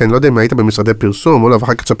תספר לי, כי אני לא יודע אם היית במשרדי פרסום, או לא,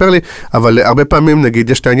 ואחר כך תספר לי, אבל הרבה פעמים נגיד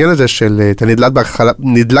יש את העניין הזה של, אתה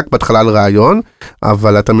נדלק בהתחלה על רעיון,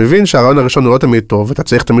 אבל אתה מבין שהרעיון הראשון הוא לא תמיד טוב, ואתה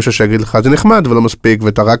צריך את מישהו שיגיד לך, זה נחמד ולא מספיק,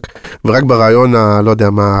 ורק ברעיון, לא יודע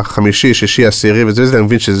מה, 5, 6, 10, וזה, אתה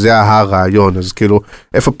מבין שזה הרעיון, אז כאילו,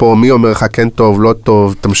 איפה פה, מי אומר לך, כן טוב, לא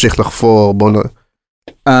טוב, תמשיך לחפור, בוא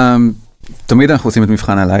תמיד אנחנו עושים את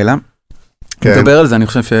מבחן הלילה. נדבר על זה, אני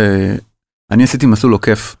חושב שאני עשיתי מסלול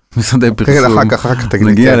עוקף, משרדי פרסום. אחר כך תגיד.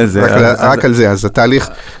 נגיע לזה. רק על זה, אז התהליך,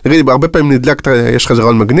 נגיד, הרבה פעמים נדלק, יש לך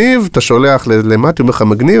רעיון מגניב, אתה שולח למטי, אומר לך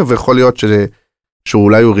מגניב, ויכול להיות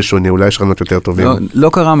שאולי הוא ראשוני, אולי יש רעיונות יותר טובים. לא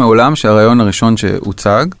קרה מעולם שהרעיון הראשון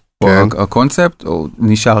שהוצג, או הקונספט, או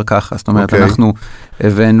נשאר ככה, זאת אומרת, אנחנו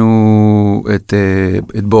הבאנו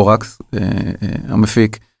את בורקס,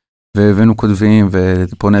 המפיק, והבאנו כותבים,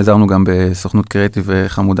 ופה נעזרנו גם בסוכנות קריאטיב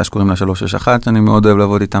חמודה שקוראים לה 361, שאני מאוד אוהב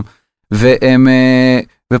לעבוד איתם.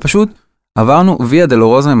 ופשוט עברנו ויה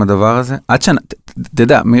דלורוזה עם הדבר הזה,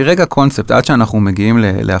 תדע, מרגע קונספט, עד שאנחנו מגיעים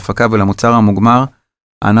להפקה ולמוצר המוגמר,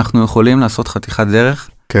 אנחנו יכולים לעשות חתיכת דרך.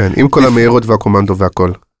 כן, עם כל המהירות והקומנדו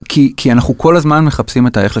והכל. כי אנחנו כל הזמן מחפשים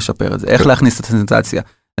את איך לשפר את זה, איך להכניס את הסנסציה.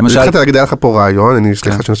 למשל, התחלתי להגיד לך פה רעיון, אני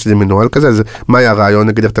סליחה שאני עשיתי מנוהל כזה, אז מה היה הרעיון,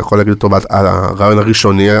 נגיד איך אתה יכול להגיד אותו, הרעיון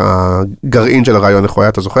הראשוני, הגרעין של הרעיון, איך הוא היה,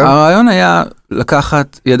 אתה זוכר? הרעיון היה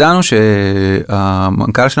לקחת, ידענו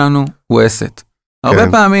שהמנכ"ל שלנו הוא אסט.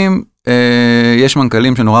 הרבה פעמים יש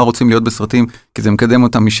מנכ"לים שנורא רוצים להיות בסרטים, כי זה מקדם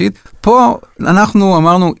אותם אישית. פה אנחנו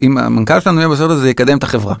אמרנו, אם המנכ"ל שלנו יהיה בסרט הזה, זה יקדם את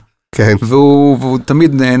החברה. כן. והוא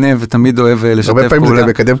תמיד נהנה ותמיד אוהב לשתף פעולה. הרבה פעמים זה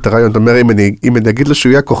מקדם את הרעיון, זאת אומרת, אם אני אגיד לו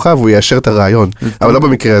שהוא יהיה כוכב, הוא יאשר את הרעיון, אבל לא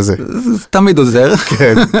במקרה הזה. זה תמיד עוזר,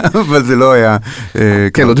 אבל זה לא היה...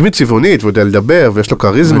 כן, הוא דמות צבעונית, והוא יודע לדבר, ויש לו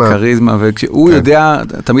כריזמה. וכריזמה, וכשהוא יודע,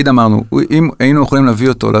 תמיד אמרנו, אם היינו יכולים להביא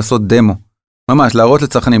אותו לעשות דמו, ממש, להראות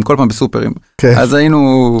לצרכנים, כל פעם בסופרים, אז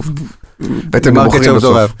היינו... בעצם מוכרים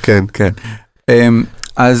בסוף, כן.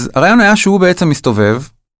 אז הרעיון היה שהוא בעצם מסתובב,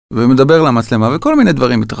 ומדבר למצלמה, וכל מיני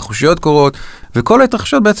דברים, התרחשויות קורות, וכל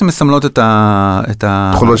ההתרחשויות בעצם מסמלות את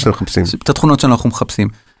התכונות שאנחנו מחפשים. את התכונות שאנחנו מחפשים.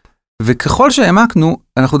 וככל שהעמקנו,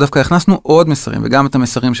 אנחנו דווקא הכנסנו עוד מסרים, וגם את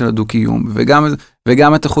המסרים של הדו-קיום,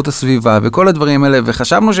 וגם את איכות הסביבה, וכל הדברים האלה,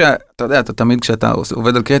 וחשבנו שאתה יודע, אתה תמיד כשאתה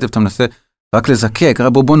עובד על קריאטיב, אתה מנסה רק לזקק,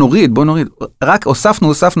 בוא נוריד, רק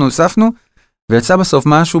הוספנו, ויצא בסוף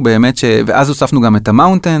משהו באמת ואז הוספנו גם את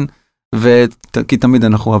המאונטן, כי תמיד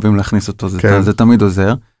אנחנו אוהבים להכניס אותו, זה תמיד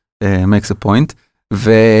עוזר. makes a point,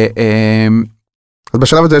 אז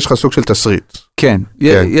בשלב הזה יש לך סוג של תסריט. כן,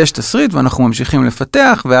 יש תסריט ואנחנו ממשיכים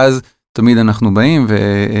לפתח, ואז תמיד אנחנו באים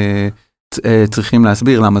וצריכים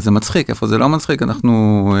להסביר למה זה מצחיק, איפה זה לא מצחיק,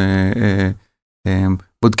 אנחנו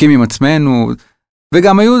בודקים עם עצמנו,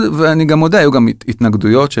 וגם היו, ואני גם מודה, היו גם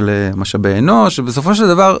התנגדויות של משאבי אנוש, ובסופו של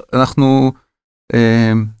דבר אנחנו,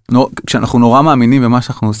 כשאנחנו נורא מאמינים במה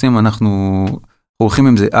שאנחנו עושים, אנחנו הולכים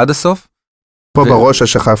עם זה עד הסוף, פה בראש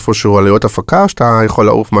יש לך איפשהו עלויות הפקה, שאתה יכול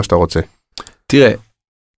לעוף מה שאתה רוצה. תראה.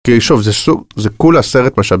 כי שוב, זה כולה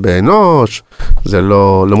סרט משאבי אנוש, זה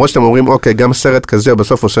לא, למרות שאתם אומרים, אוקיי, גם סרט כזה,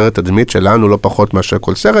 בסוף הוא סרט תדמית שלנו, לא פחות מאשר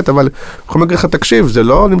כל סרט, אבל אנחנו נגיד לך, תקשיב, זה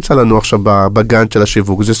לא נמצא לנו עכשיו בגן של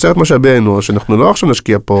השיווק, זה סרט משאבי אנוש, שאנחנו לא עכשיו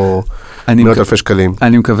נשקיע פה מאות אלפי שקלים.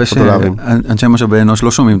 אני מקווה שאנשי משאבי אנוש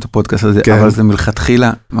לא שומעים את הפודקאסט הזה, אבל זה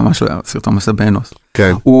מלכתחילה, ממש לא היה סרטון משאבי אנוש.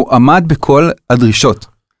 הוא עמד בכל הדרישות.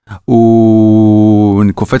 הוא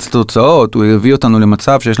קופץ את התוצאות, הוא הביא אותנו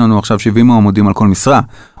למצב שיש לנו עכשיו 70 מועמדים על כל משרה,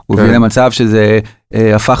 הוא הביא למצב שזה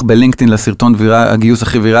הפך בלינקדאין לסרטון הגיוס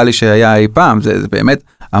הכי ויראלי שהיה אי פעם, זה באמת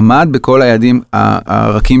עמד בכל היעדים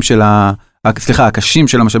הרכים של הקשים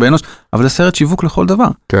של המשאבי אנוש, אבל זה סרט שיווק לכל דבר.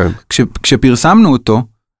 כשפרסמנו אותו,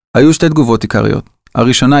 היו שתי תגובות עיקריות.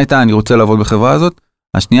 הראשונה הייתה, אני רוצה לעבוד בחברה הזאת,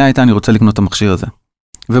 השנייה הייתה, אני רוצה לקנות את המכשיר הזה.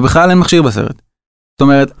 ובכלל אין מכשיר בסרט. זאת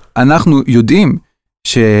אומרת, אנחנו יודעים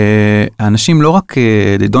שאנשים לא רק,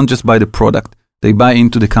 they don't just buy the product, they buy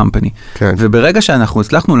into the company. כן. וברגע שאנחנו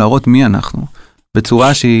הצלחנו להראות מי אנחנו,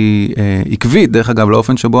 בצורה שהיא עקבית, דרך אגב,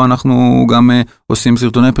 לאופן שבו אנחנו גם עושים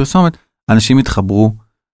סרטוני פרסומת, אנשים התחברו,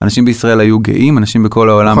 אנשים בישראל היו גאים, אנשים בכל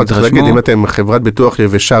העולם התרשמו. צריך להגיד, אם אתם חברת ביטוח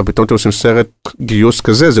יבשה, פתאום אתם עושים סרט גיוס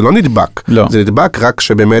כזה, זה לא נדבק. לא. זה נדבק רק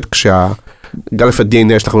שבאמת גם לפי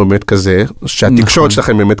ה-DNA שלכם באמת כזה, שהתקשורת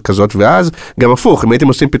שלכם באמת כזאת, ואז גם הפוך, אם הייתם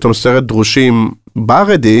עושים פתאום סרט דרושים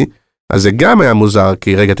ברדי, אז זה גם היה מוזר,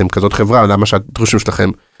 כי רגע, אתם כזאת חברה, למה שהדרושים שלכם,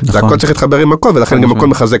 זה הכל צריך להתחבר עם הכל, ולכן גם הכל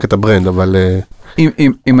מחזק את הברנד, אבל...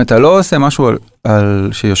 אם אתה לא עושה משהו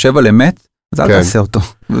שיושב על אמת, אז אל תעשה אותו.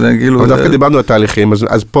 אבל דווקא דיברנו על תהליכים,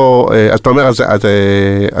 אז פה, אז אתה אומר,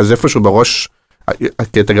 אז איפשהו בראש,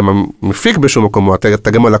 כי אתה גם מפיק בשום מקום,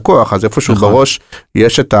 אתה גם הלקוח, אז איפשהו בראש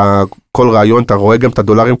יש את כל רעיון, אתה רואה גם את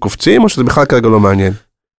הדולרים קופצים, או שזה בכלל כרגע לא מעניין?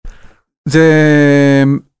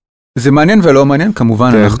 זה מעניין ולא מעניין,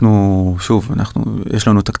 כמובן אנחנו, שוב, יש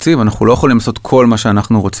לנו תקציב, אנחנו לא יכולים לעשות כל מה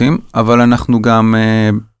שאנחנו רוצים, אבל אנחנו גם,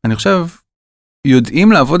 אני חושב,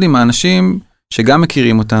 יודעים לעבוד עם האנשים שגם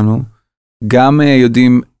מכירים אותנו, גם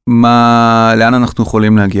יודעים לאן אנחנו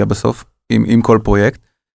יכולים להגיע בסוף, עם כל פרויקט,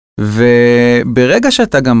 וברגע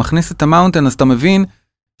שאתה גם מכניס את המאונטן, אז אתה מבין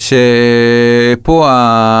שפה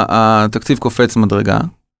התקציב קופץ מדרגה.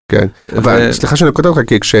 כן, אבל סליחה שאני קודם לך,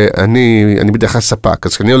 כי כשאני בדרך כלל ספק,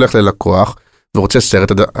 אז כשאני הולך ללקוח ורוצה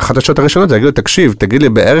סרט, אחת השעות הראשונות זה להגיד לו, תקשיב, תגיד לי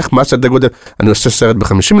בערך מה סדר גודל, אני עושה סרט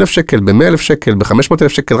ב-50,000 שקל, ב-100,000 שקל, ב-500,000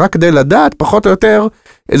 שקל, רק כדי לדעת פחות או יותר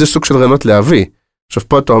איזה סוג של רעיונות להביא. עכשיו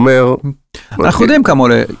פה אתה אומר... אנחנו יודעים כמה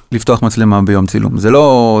עולה לפתוח מצלמה ביום צילום, זה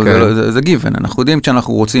לא, זה גיוון, אנחנו יודעים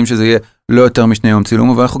שאנחנו רוצים שזה יהיה לא יותר משני יום צילום,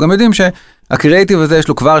 אבל אנחנו גם יודעים הקריאיטיב הזה יש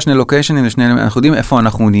לו כבר שני לוקיישנים, אנחנו יודעים איפה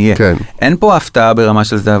אנחנו נהיה. כן. אין פה הפתעה ברמה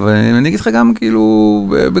של זה, אבל אני אגיד לך גם כאילו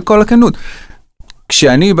בכל הכנות.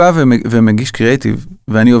 כשאני בא ומגיש קריאיטיב,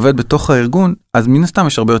 ואני עובד בתוך הארגון, אז מן הסתם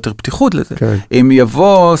יש הרבה יותר פתיחות לזה. כן. אם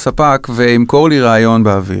יבוא ספק וימכור לי רעיון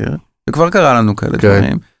באוויר, וכבר קרה לנו כאלה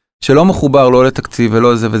דברים, שלא מחובר לא לתקציב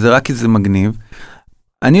ולא זה, וזה רק כי זה מגניב,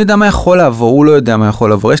 אני יודע מה יכול לעבור, הוא לא יודע מה יכול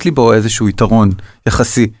לעבור, יש לי בו איזשהו יתרון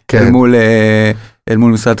יחסי, אל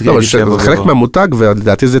מול משרד קריאיטיב. זה חלק מהמותג,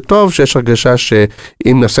 ולדעתי זה טוב שיש הרגשה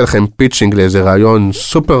שאם נעשה לכם פיצ'ינג לאיזה רעיון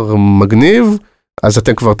סופר מגניב, אז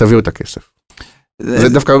אתם כבר תביאו את הכסף. זה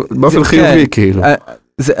דווקא באופן חיובי כאילו.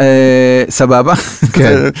 סבבה,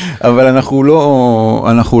 אבל אנחנו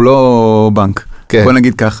לא בנק, בוא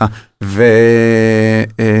נגיד ככה.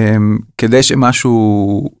 וכדי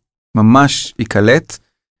שמשהו ממש יקלט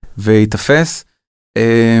ויתפס,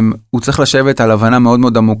 הוא צריך לשבת על הבנה מאוד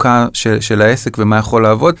מאוד עמוקה של העסק ומה יכול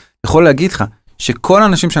לעבוד. יכול להגיד לך שכל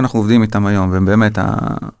האנשים שאנחנו עובדים איתם היום, והם באמת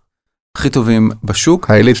הכי טובים בשוק.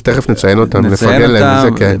 העילית, תכף נציין אותם, נפרגן להם, זה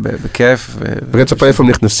כן. בכיף. ורגע תספר איפה הם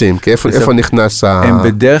נכנסים, איפה נכנס הם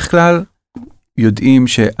בדרך כלל יודעים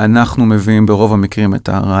שאנחנו מביאים ברוב המקרים את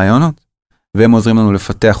הרעיונות, והם עוזרים לנו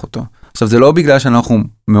לפתח אותו. עכשיו, זה לא בגלל שאנחנו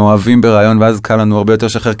מאוהבים ברעיון, ואז קל לנו הרבה יותר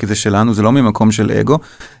שחרר, כי זה שלנו, זה לא ממקום של אגו,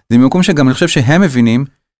 זה ממקום שגם אני חושב שהם מבינים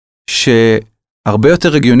שהרבה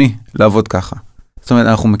יותר הגיוני לעבוד ככה. זאת אומרת,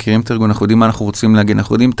 אנחנו מכירים את הארגון, אנחנו יודעים מה אנחנו רוצים להגיד,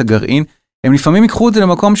 אנחנו יודעים את הגרעין, הם לפעמים ייקחו את זה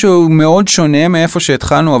למקום שהוא מאוד שונה מאיפה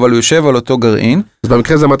שהתחלנו, אבל הוא יושב על אותו גרעין. אז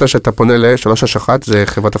במקרה זה אמרת שאתה פונה ל361, זה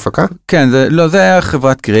חברת הפקה? כן, זה היה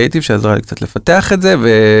חברת קריאיטיב שעזרה לי קצת לפתח את זה.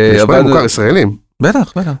 נשמע לי מוכר, ישראלים.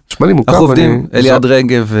 בטח. נשמע לי מוכר. אנחנו עובדים, אליעד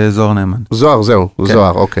רגב וזוהר נאמן. זוהר, זהו,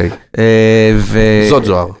 זוהר, אוקיי. זאת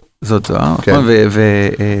זוהר. זאת זוהר, נכון,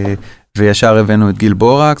 וישר הבאנו את גיל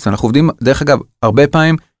בורקס, אנחנו עובדים, דרך אגב, הרבה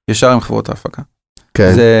פעמים ישר עם חברות ההפקה.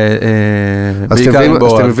 כן. זה אז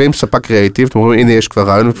אתם מביאים ספק קריאיטיב, אתם אומרים, הנה יש כבר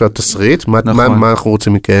רעיון וכבר תסריט, מה אנחנו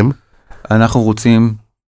רוצים מכם? אנחנו רוצים,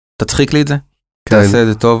 תצחיק לי את זה, תעשה את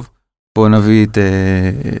זה טוב, בוא נביא את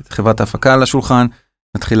חברת ההפקה לשולחן,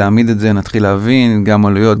 נתחיל להעמיד את זה, נתחיל להבין, גם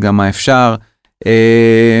עלויות, גם מה אפשר,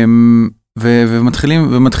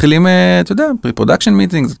 ומתחילים, אתה יודע, pre-production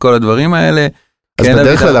meetings, את כל הדברים האלה. אז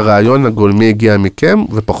בדרך כלל הרעיון הגולמי הגיע מכם,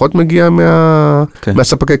 ופחות מגיע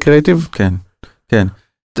מהספקי קריאיטיב? כן. כן,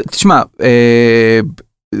 תשמע,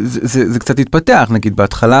 זה קצת התפתח, נגיד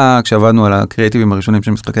בהתחלה, כשעבדנו על הקריאיטיבים הראשונים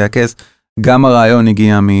של משחקי הכס, גם הרעיון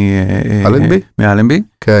הגיע מאלנבי,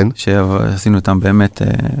 כן. שעשינו אותם באמת,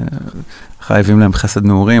 חייבים להם חסד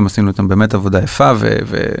נעורים, עשינו אותם באמת עבודה יפה,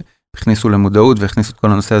 והכניסו למודעות, והכניסו את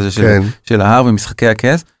כל הנושא הזה של ההר ומשחקי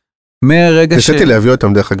הכס. ניסיתי להביא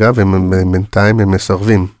אותם דרך אגב, בינתיים הם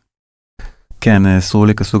מסרבים. כן,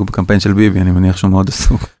 סרוליק עסוק בקמפיין של ביבי, אני מניח שהוא מאוד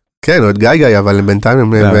עסוק. כן, עוד גיא, אבל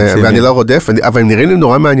בינתיים, ואני לא רודף, אבל הם נראים לי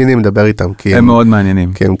נורא מעניינים לדבר איתם. הם מאוד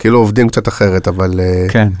מעניינים. כי הם כאילו עובדים קצת אחרת, אבל...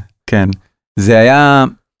 כן, כן. זה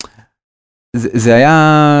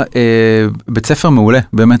היה בית ספר מעולה,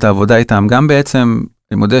 באמת העבודה איתם, גם בעצם,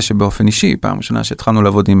 אני מודה שבאופן אישי, פעם ראשונה שהתחלנו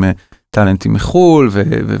לעבוד עם טלנטים מחול,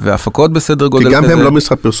 והפקות בסדר גודל כזה. כי גם הם לא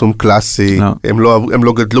משרד פרסום קלאסי, הם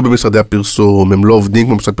לא גדלו במשרדי הפרסום, הם לא עובדים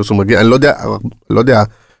כמו משרד פרסום רגיל, אני לא יודע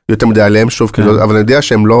יותר מדי עליהם שוב, אבל אני יודע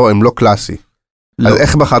שהם לא קלאסי. אז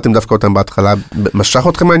איך בחרתם דווקא אותם בהתחלה? משך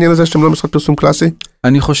אתכם מהעניין הזה שאתם לא משרד פרסום קלאסי?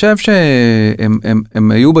 אני חושב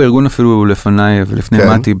שהם היו בארגון אפילו לפניי ולפני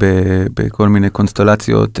מתי בכל מיני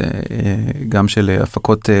קונסטלציות, גם של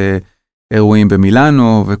הפקות אירועים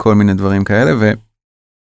במילאנו וכל מיני דברים כאלה,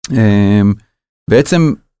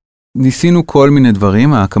 ובעצם ניסינו כל מיני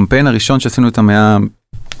דברים. הקמפיין הראשון שעשינו אותם היה,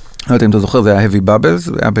 לא יודע אם אתה זוכר, זה היה Heavy Bubbles,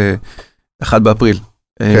 זה היה ב-1 באפריל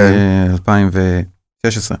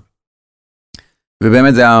 2016.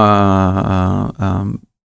 ובאמת זה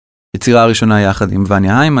היצירה הראשונה יחד עם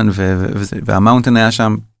וניה היימן, והמאונטן היה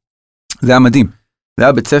שם, זה היה מדהים. זה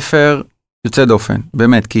היה בית ספר יוצא דופן,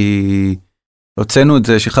 באמת, כי הוצאנו את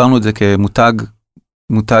זה, שחררנו את זה כמותג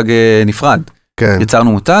נפרד. כן.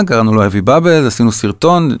 יצרנו מותג, קראנו לו Heavy Bubbles, עשינו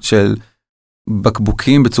סרטון של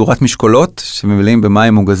בקבוקים בצורת משקולות, שממלאים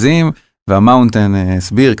במים מוגזים, והמאונטן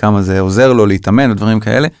הסביר כמה זה עוזר לו להתאמן, ודברים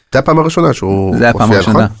כאלה. זה הפעם הראשונה שהוא... זה הפעם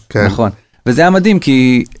הראשונה, נכון. וזה היה מדהים,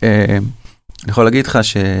 כי אני יכול להגיד לך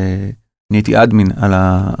שנהייתי אדמין על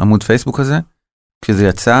העמוד פייסבוק הזה, כשזה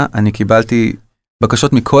יצא, אני קיבלתי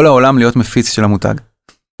בקשות מכל העולם להיות מפיץ של המותג.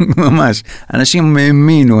 ממש. אנשים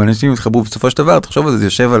האמינו, אנשים התחברו בסופו של דבר, תחשוב על זה, זה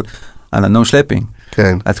יושב על ה-no slapping.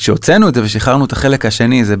 כן. אז כשהוצאנו את זה ושחררנו את החלק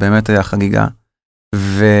השני, זה באמת היה חגיגה.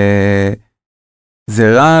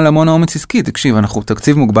 זה רע על המון האומץ עסקי, תקשיב, אנחנו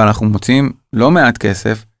תקציב מוגבל, אנחנו מוצאים לא מעט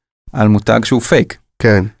כסף על מותג שהוא פייק.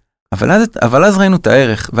 כן. אבל אז ראינו את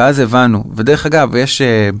הערך, ואז הבנו, ודרך אגב,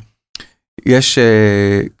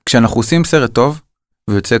 כשאנחנו עושים סרט טוב,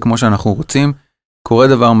 ויוצא כמו שאנחנו רוצים, קורה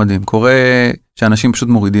דבר מדהים, קורה שאנשים פשוט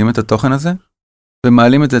מורידים את התוכן הזה,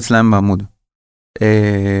 ומעלים את זה אצלם בעמוד.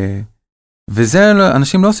 וזה,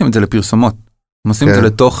 אנשים לא עושים את זה לפרסומות, הם עושים את זה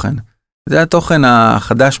לתוכן. זה התוכן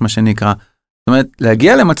החדש, מה שנקרא. זאת אומרת,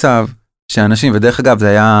 להגיע למצב שאנשים, ודרך אגב, זה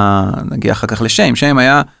היה, נגיע אחר כך לשיים, שיים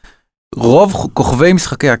היה, רוב כוכבי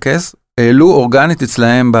משחקי הכס, העלו אורגנית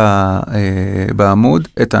אצלהם בעמוד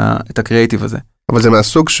את הקריאיטיב הזה. אבל זה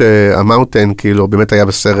מהסוג שהמאונטן כאילו באמת היה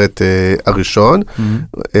בסרט הראשון,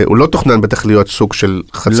 הוא לא תוכנן בטח להיות סוג של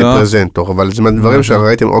חצי פרזנטור, אבל זה מהדברים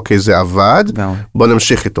שראיתם, אוקיי, זה עבד, בוא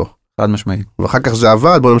נמשיך איתו. חד משמעית. ואחר כך זה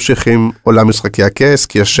עבד, בוא נמשיך עם עולם משחקי הכס,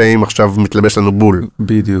 כי השיים עכשיו מתלבש לנו בול.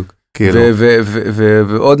 בדיוק.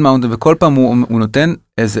 ועוד מאונטן, וכל פעם הוא נותן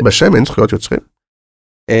איזה... בשיים אין זכויות יוצרים?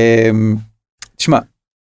 תשמע,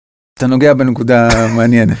 אתה נוגע בנקודה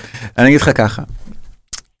מעניינת. אני אגיד לך ככה,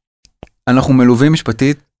 אנחנו מלווים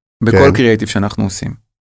משפטית בכל קריאיטיב שאנחנו עושים.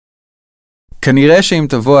 כנראה שאם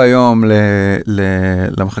תבוא היום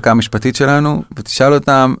למחלקה המשפטית שלנו, ותשאל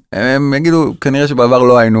אותם, הם יגידו, כנראה שבעבר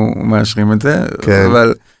לא היינו מאשרים את זה,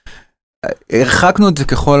 אבל הרחקנו את זה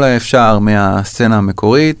ככל האפשר מהסצנה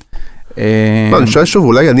המקורית. אני שואל שוב,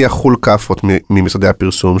 אולי אני אחול כפות ממשרדי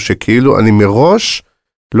הפרסום, שכאילו אני מראש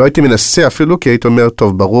לא הייתי מנסה אפילו, כי הייתי אומר,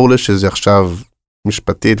 טוב, ברור לי שזה עכשיו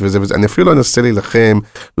משפטית וזה וזה, אני אפילו לא אנסה להילחם,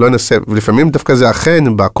 לא אנסה, ולפעמים דווקא זה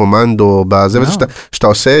אכן בקומנדו, בזה וזה, שאתה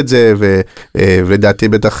עושה את זה, ולדעתי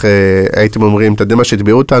בטח הייתם אומרים, אתה יודע מה,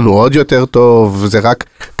 שהתביאו אותנו עוד יותר טוב, וזה רק,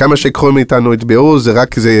 כמה שיקחו מאיתנו התביאו, זה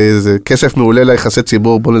רק, זה כסף מעולה ליחסי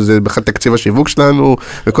ציבור, בוא נזה, בכלל תקציב השיווק שלנו,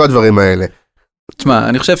 וכל הדברים האלה. תשמע,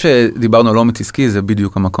 אני חושב שדיברנו על אומץ עסקי, זה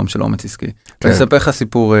בדיוק המקום של אומץ עסקי. אני אספר לך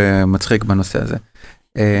סיפור מצחיק בנושא הזה.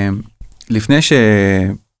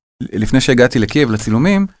 לפני שהגעתי לקייב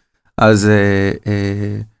לצילומים, אז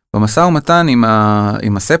במשא ומתן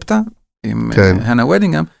עם הספטה, עם הנה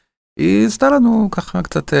וודינגהם, היא עשתה לנו ככה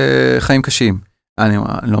קצת חיים קשים. אני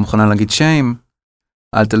לא מוכנה להגיד שיים,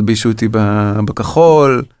 אל תלבישו אותי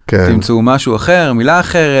בכחול, תמצאו משהו אחר, מילה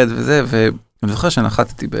אחרת וזה, ואני זוכר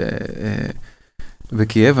שנחתתי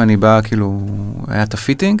בקייב, ואני בא כאילו, היה את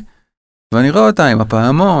הפיטינג, ואני רואה אותה עם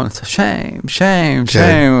הפעמון, שיים,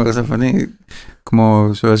 ואני, כמו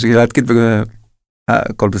שגילת קיט,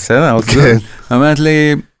 הכל בסדר, אמרת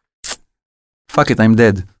לי, fuck it, I'm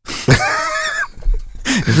dead.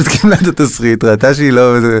 היא פשוט קיבלה את התסריט, ראתה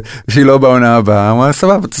שהיא לא בעונה הבאה, אמרה,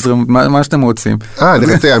 סבבה, מה שאתם רוצים. אני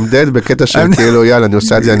חושבת, I'm dead בקטע של כאילו, יאללה, אני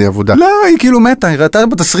עושה את זה, אני עבודה. לא, היא כאילו מתה, היא ראתה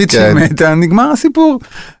בתסריט שהיא מתה, נגמר הסיפור.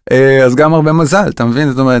 אז גם הרבה מזל, אתה מבין?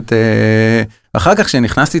 זאת אומרת, אחר כך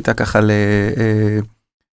שנכנסתי איתה ככה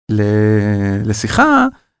לשיחה,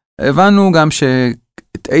 הבנו גם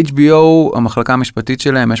שאת HBO, המחלקה המשפטית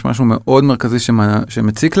שלהם, יש משהו מאוד מרכזי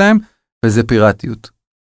שמציק להם, וזה פיראטיות.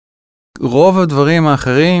 רוב הדברים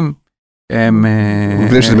האחרים הם...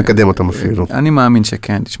 מבינים שזה מקדם אותם אפילו. אני מאמין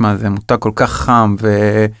שכן, תשמע, זה מותג כל כך חם,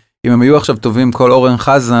 ואם הם היו עכשיו טובים כל אורן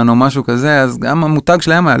חזן או משהו כזה, אז גם המותג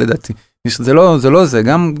שלהם היה לדעתי. זה לא זה,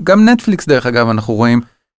 גם נטפליקס דרך אגב, אנחנו רואים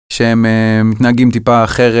שהם מתנהגים טיפה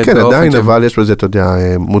אחרת. כן, עדיין, אבל יש בזה, אתה יודע,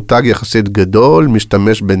 מותג יחסית גדול,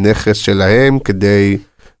 משתמש בנכס שלהם כדי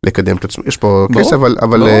לקדם את עצמו. יש פה כסף,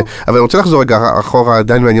 אבל אני רוצה לחזור רגע אחורה,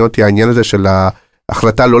 עדיין מעניין אותי העניין הזה של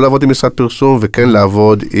ההחלטה לא לעבוד עם משרד פרסום, וכן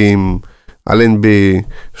לעבוד עם אלנבי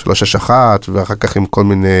 361, ואחר כך עם כל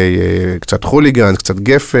מיני, קצת חוליגן, קצת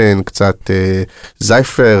גפן, קצת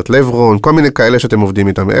זייפרט, לברון, כל מיני כאלה שאתם עובדים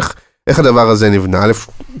איתם. איך הדבר הזה נבנה? א',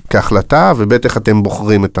 כהחלטה, וב', איך אתם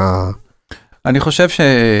בוחרים את ה... אני חושב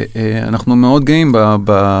שאנחנו מאוד גאים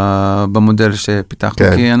במודל שפיתחנו,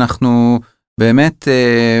 כי אנחנו באמת,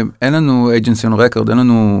 אין לנו agency on record, אין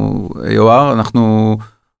לנו AOR, אנחנו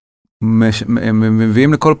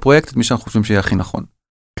מביאים לכל פרויקט את מי שאנחנו חושבים שיהיה הכי נכון.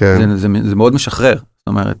 זה מאוד משחרר, זאת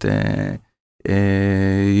אומרת,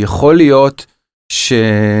 יכול להיות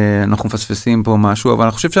שאנחנו מפספסים פה משהו, אבל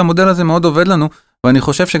אני חושב שהמודל הזה מאוד עובד לנו, ואני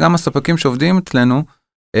חושב שגם הספקים שעובדים אצלנו,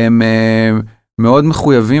 הם מאוד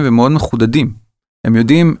מחויבים ומאוד מחודדים. הם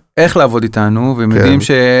יודעים איך לעבוד איתנו, והם יודעים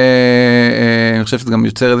אני חושב שזה גם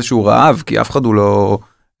יוצר איזשהו רעב, כי אף אחד הוא לא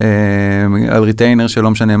על ריטיינר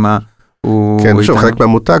שלא משנה מה. כן, עכשיו חלק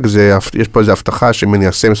מהמותג, יש פה איזו הבטחה שאם אני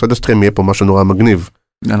אעשה מסוד הסטרים, יהיה פה משהו נורא מגניב.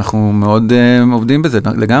 אנחנו מאוד עובדים בזה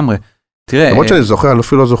לגמרי. תראה, למרות שאני זוכר, אני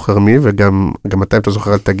אפילו לא זוכר מי, וגם מתי אתה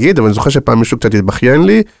זוכר, אל תגיד, אבל אני זוכר שפעם מישהו קצת התבכיין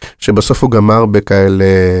לי, שבסוף הוא גמר בכאלה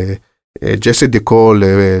ג'סי דקו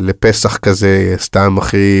לפסח כזה, סתם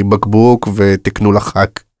הכי בקבוק, ותקנו לחק.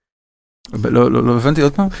 לא הבנתי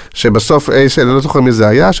עוד פעם? שבסוף, אני לא זוכר מי זה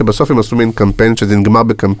היה, שבסוף הם עשו מין קמפיין, שזה נגמר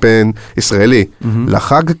בקמפיין ישראלי,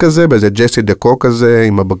 לחג כזה, באיזה ג'סי דקו כזה,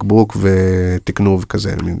 עם הבקבוק ותקנו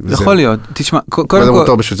וכזה. יכול להיות, תשמע, קודם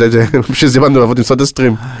כל, בשביל זה באנו לעבוד עם סודה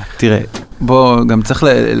סטרים. תראה, בוא, גם צריך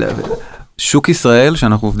שוק ישראל,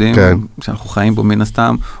 שאנחנו עובדים, שאנחנו חיים בו מן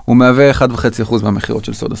הסתם, הוא מהווה 1.5% מהמחירות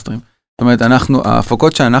של סודה סטרים. זאת אומרת,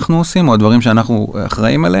 ההפקות שאנחנו עושים, או הדברים שאנחנו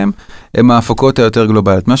אחראים עליהם, הם ההפקות היותר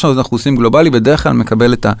גלובליות. מה שאנחנו עושים גלובלי, בדרך כלל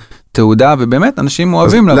מקבל את התעודה, ובאמת, אנשים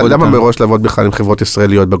אוהבים לעבוד איתם. למה מראש לעבוד בכלל עם חברות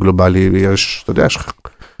ישראליות בגלובלי? יש, אתה יודע, יש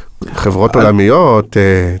חברות עולמיות,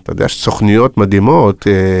 אתה יודע, יש סוכניות מדהימות,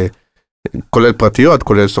 כולל פרטיות,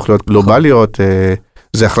 כולל סוכניות גלובליות.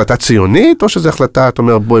 זה החלטה ציונית, או שזה החלטה, אתה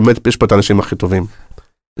אומר, בוא, באמת, יש פה את האנשים הכי טובים?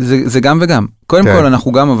 זה גם וגם. קודם כל,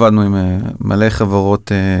 אנחנו גם עבדנו עם מלא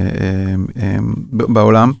חברות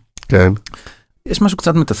בעולם. כן. יש משהו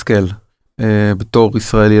קצת מתסכל, בתור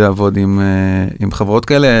ישראלי לעבוד עם חברות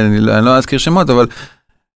כאלה, אני לא אזכיר שמות, אבל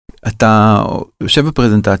אתה יושב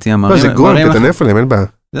בפרזנטציה, זה גול, תתענף עליהם, אין בעיה.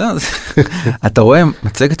 אתה רואה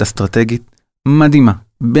מצגת אסטרטגית מדהימה,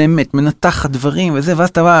 באמת, מנתחת דברים וזה, ואז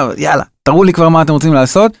אתה בא, יאללה, תראו לי כבר מה אתם רוצים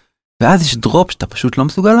לעשות, ואז יש דרופ שאתה פשוט לא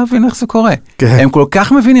מסוגל להבין איך זה קורה. הם כל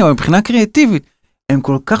כך מבינים, אבל מבחינה קריאטיבית, הם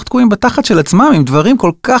כל כך תקועים בתחת של עצמם, עם דברים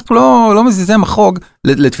כל כך לא מזיזי מחוג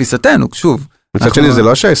לתפיסתנו, שוב. מצד שני, זה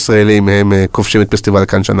לא שהישראלים הם כובשים את פסטיבל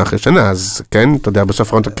כאן שנה אחרי שנה, אז כן, אתה יודע, בסוף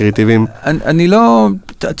הרעיונות הקריאטיביים. אני לא,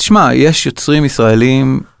 תשמע, יש יוצרים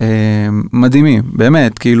ישראלים מדהימים,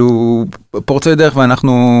 באמת, כאילו, פורצי דרך,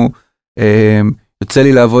 ואנחנו, יוצא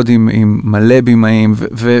לי לעבוד עם מלא בימאים,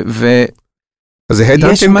 אז זה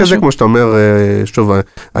הדהנטינג כזה, כמו שאתה אומר, שוב,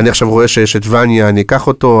 אני עכשיו רואה שיש את וניה, אני אקח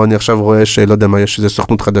אותו, אני עכשיו רואה שלא יודע מה, יש איזו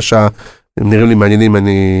סוכנות חדשה, הם נראים לי מעניינים,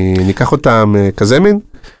 אני אקח אותם, כזה מין?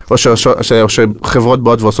 או שחברות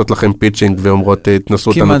באות ועושות לכם פיצ'ינג ואומרות,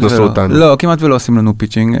 תנסו אותנו. לא, כמעט ולא עושים לנו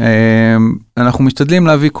פיצ'ינג. אנחנו משתדלים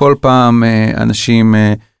להביא כל פעם אנשים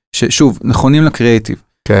ששוב, נכונים לקריאטיב.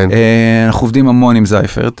 כן. אנחנו עובדים המון עם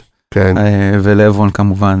זייפרט. כן. ולאבון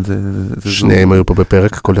כמובן. שניהם היו פה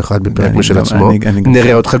בפרק, כל אחד בפרק משל עצמו.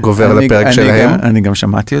 נראה אותך גובר על הפרק שלהם. אני גם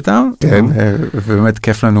שמעתי אותם. כן. ובאמת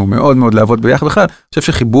כיף לנו מאוד מאוד לעבוד ביחד בכלל. אני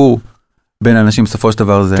חושב שחיבור בין אנשים בסופו של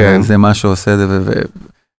דבר זה מה שעושה את זה,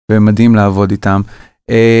 ומדהים לעבוד איתם.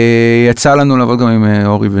 יצא לנו לעבוד גם עם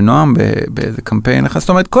אורי ונועם באיזה קמפיין. זאת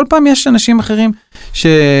אומרת, כל פעם יש אנשים אחרים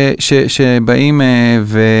שבאים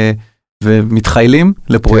ומתחיילים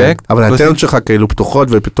לפרויקט. אבל האנטנות שלך כאילו פתוחות,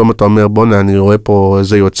 ופתאום אתה אומר, בוא, אני רואה פה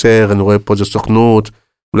איזה יוצר, אני רואה פה איזה סוכנות,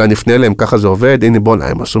 אולי נפנה אליהם, ככה זה עובד, הנה בוא,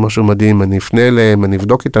 הם עשו משהו מדהים, אני אפנה אליהם, אני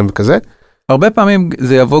אבדוק איתם וכזה. הרבה פעמים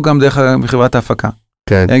זה יבוא גם דרך חברת ההפקה.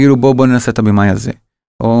 כן. יגידו, בוא ננסה את הבימאי הזה.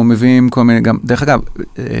 או מביאים כל מיני, גם, דרך אגב,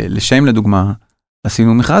 לשם לדוגמה,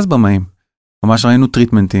 עשינו מכרז במאים. ממש ראינו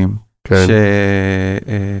טריטמנטים. כן.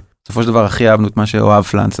 שבסופו של דבר הכי אהבנו את מה שאוהב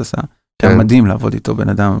פלנס עשה. היה מדהים לעבוד איתו, בן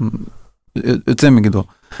אדם יוצא מגדרו.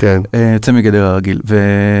 כן. יוצא מגדר הרגיל.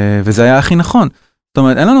 וזה היה הכי נכון. זאת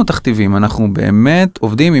אומרת, אין לנו תכתיבים, אנחנו באמת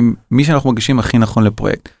עובדים עם מי שאנחנו מרגישים הכי נכון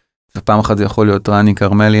לפרויקט. פעם אחת זה יכול להיות רני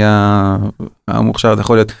קרמליה, המוכשר,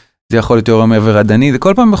 זה יכול להיות יורם עבר עדני, זה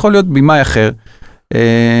כל פעם יכול להיות בימאי אחר.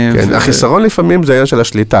 כן, החיסרון לפעמים זה העניין של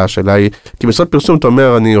השליטה, כי בסוד פרסום אתה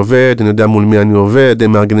אומר, אני עובד, אני יודע מול מי אני עובד,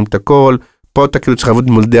 הם מארגנים את הכל, פה אתה כאילו צריך לעבוד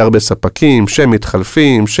מול די הרבה ספקים,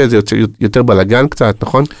 שמתחלפים, שזה יותר בלגן קצת,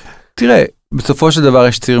 נכון? תראה, בסופו של דבר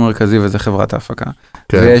יש ציר מרכזי וזה חברת ההפקה.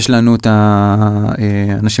 ויש לנו את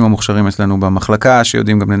האנשים המוכשרים אצלנו במחלקה,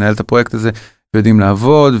 שיודעים גם לנהל את הפרויקט הזה, ויודעים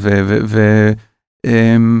לעבוד,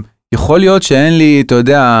 יכול להיות שאין לי, אתה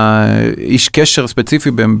יודע, איש קשר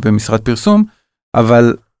ספציפי במשרד פרסום,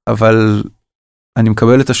 אבל אני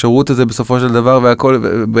מקבל את השירות הזה בסופו של דבר, והכל,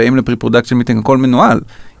 באים לפרי-פרודקשן מיטינג, הכל מנוהל.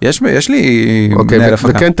 יש לי מנהל הפקה.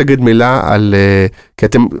 וכן תגיד מילה על, כי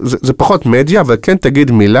זה פחות מדיה, אבל כן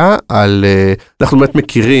תגיד מילה על, אנחנו באמת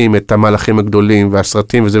מכירים את המהלכים הגדולים,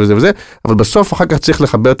 והסרטים וזה וזה וזה, אבל בסוף אחר כך צריך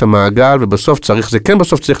לחבר את המעגל, ובסוף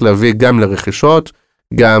צריך להביא גם לרכישות,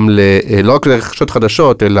 גם לא רק לרכישות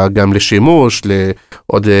חדשות, אלא גם לשימוש,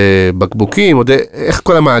 לעוד בקבוקים, איך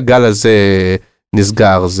כל המעגל הזה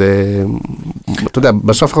נסגר, זה, אתה יודע,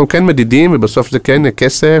 בסוף אנחנו כן מדידים, ובסוף זה כן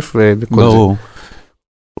כסף, וכל זה. ברור.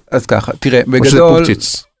 אז ככה, תראה, בגדול... או שזה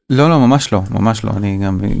פופציץ. לא, ממש לא, אני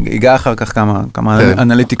גם אגע אחר כך כמה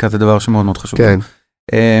אנליטיקה, זה דבר שמאוד מאוד חשוב. כן.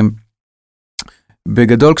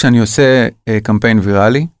 בגדול, כשאני עושה קמפיין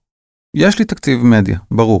ויראלי, יש לי תקציב מדיה,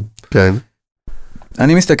 ברור. כן.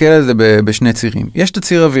 אני מסתכל על זה בשני צירים. יש את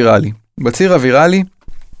הציר הוויראלי. בציר הוויראלי,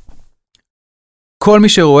 כל מי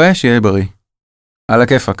שרואה שיהיה בריא. על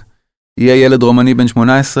הכיפק. יהיה ילד רומני בן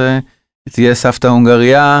 18, תהיה סבתא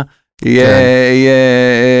הונגריה,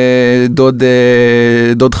 יהיה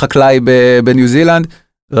דוד חקלאי בניו זילנד,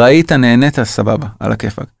 ראית, נהנית, סבבה, על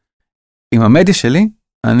הכיפק. עם המדיה שלי,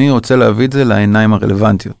 אני רוצה להביא את זה לעיניים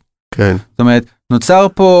הרלוונטיות. כן. זאת אומרת, נוצר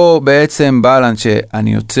פה בעצם בלנס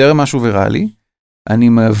שאני יוצר משהו ויראלי, אני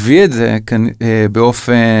מביא את זה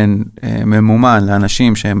באופן ממומן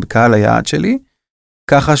לאנשים שהם בקהל היעד שלי,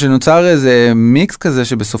 ככה שנוצר איזה מיקס כזה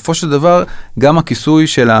שבסופו של דבר גם הכיסוי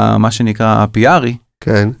של מה שנקרא ה-PRי,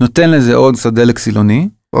 כן. נותן לזה עוד סדלק סילוני.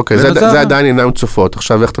 אוקיי, זה עדיין אינם צופות.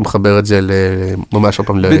 עכשיו איך אתה מחבר את זה ממש עוד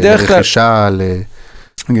פעם לרכישה?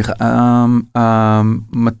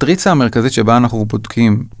 המטריצה המרכזית שבה אנחנו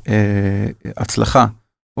בודקים הצלחה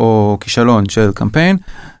או כישלון של קמפיין,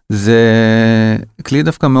 זה כלי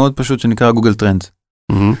דווקא מאוד פשוט שנקרא גוגל טרנדס.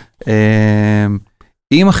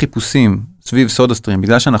 אם החיפושים סביב סודה סטרים,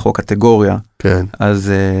 בגלל שאנחנו קטגוריה,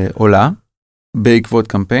 אז עולה, בעקבות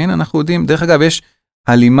קמפיין, אנחנו יודעים, דרך אגב, יש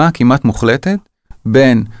הלימה כמעט מוחלטת,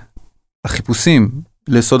 בין החיפושים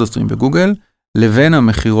לסודה סטרים בגוגל, לבין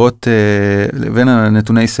המחירות, לבין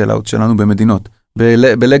הנתוני סל-אוט שלנו במדינות,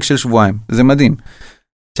 בלג של שבועיים. זה מדהים.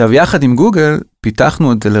 עכשיו, יחד עם גוגל,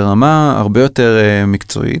 פיתחנו את זה לרמה הרבה יותר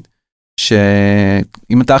מקצועית,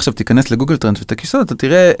 שאם אתה עכשיו תיכנס לגוגל טרנדס ותקיסות, אתה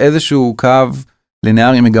תראה איזשהו קו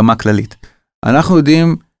לינארי עם מגמה כללית. אנחנו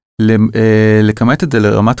יודעים לכמת את זה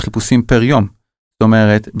לרמת חיפושים פר יום. זאת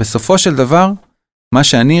אומרת, בסופו של דבר, מה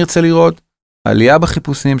שאני ארצה לראות, עלייה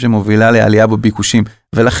בחיפושים שמובילה לעלייה בביקושים.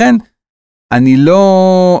 ולכן, אני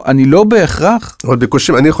לא בהכרח. עוד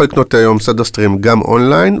ביקושים, אני יכול לקנות היום סודה סטרים גם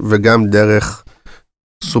אונליין וגם דרך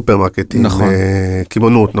סופרמרקטים. נכון.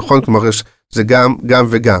 כימונות, נכון? כלומר, זה גם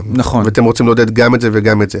וגם. נכון. ואתם רוצים לעודד גם את זה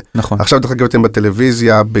וגם את זה. נכון. עכשיו דרך אגב אתם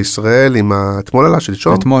בטלוויזיה בישראל עם אתמול עלה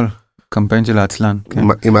שלשום. אתמול, קמפיין של העצלן. כן.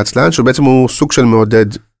 עם העצלן, שהוא בעצם הוא סוג של מעודד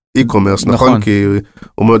e-commerce, נכון? כי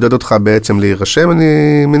הוא מעודד אותך בעצם להירשם,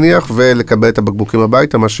 אני מניח, ולקבל את הבקבוקים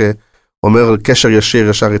הביתה, מה שאומר קשר ישיר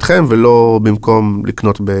ישר איתכם, ולא במקום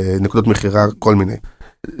לקנות בנקודות מחירה כל מיני.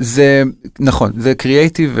 זה, נכון, זה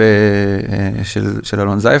קריאייטיב של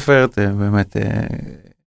אלון זייפרט, באמת,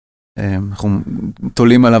 אנחנו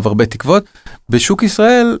תולים עליו הרבה תקוות. בשוק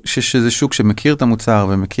ישראל, שזה שוק שמכיר את המוצר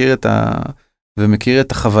ומכיר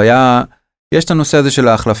את החוויה, יש את הנושא הזה של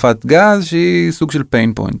ההחלפת גז, שהיא סוג של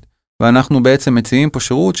pain point. ואנחנו בעצם מציעים פה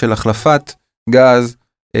שירות של החלפת גז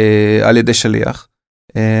על ידי שליח,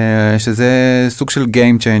 שזה סוג של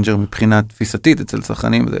game changer מבחינת תפיסתית אצל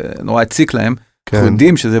צרכנים, זה נורא הציק להם, אנחנו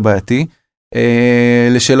יודעים שזה בעייתי.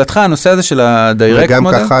 לשאלתך, הנושא הזה של הדיירקט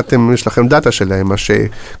מודל. וגם ככה יש לכם דאטה שלהם, מה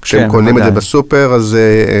שכשהם קונים את זה בסופר, אז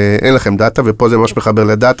אין לכם דאטה, ופה זה ממש מחבר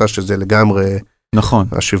לדאטה, שזה לגמרי נכון.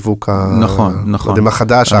 השיווק נכון.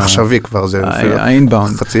 החדש, העכשווי כבר, זה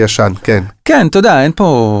חצי ישן, כן. כן, אתה יודע, אין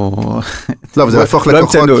פה. לא, אבל זה להפוך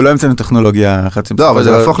לקוחות. לא המצאנו טכנולוגיה חצי. לא, אבל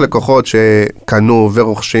זה להפוך לקוחות שקנו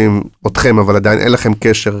ורוכשים אתכם, אבל עדיין אין לכם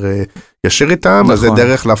קשר ישיר איתם, אז זה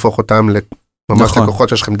דרך להפוך אותם ממש לקוחות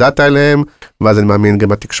שיש לכם דאטה אליהם, ואז אני מאמין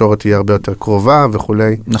גם התקשורת תהיה הרבה יותר קרובה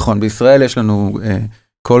וכולי. נכון, בישראל יש לנו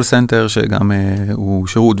call center שגם הוא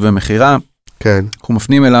שירות ומחירה. כן. אנחנו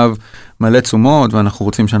מפנים אליו מלא תשומות, ואנחנו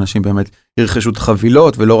רוצים שאנשים באמת ירכשו את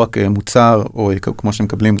חבילות, ולא רק מוצר, או כמו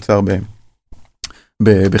שמקבלים מוצר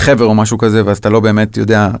בחבר או משהו כזה, ואז אתה לא באמת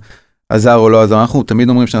יודע עזר או לא עזר. אנחנו תמיד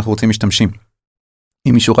אומרים שאנחנו רוצים משתמשים.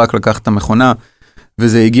 אם מישהו רק לקח את המכונה,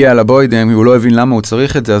 וזה הגיע לבוידם, אם הוא לא הבין למה הוא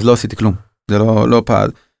צריך את זה, אז לא עשיתי כלום. זה לא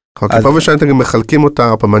פעד. פה ושם אתם גם מחלקים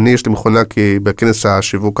אותה, פעם אני יש לי מכונה כי בכנס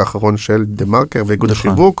השיווק האחרון של דה מרקר ואיגוד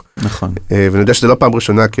השיווק, ואני יודע שזה לא פעם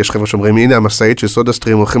ראשונה, כי יש חבר'ה שאומרים, הנה המשאית של סודה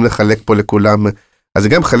סטרים, הולכים לחלק פה לכולם, אז זה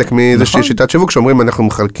גם חלק מאיזושהי שיטת שיווק, שאומרים אנחנו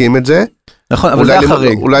מחלקים את זה, נכון, אבל זה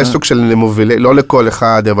החריג. אולי סוג של מובילי, לא לכל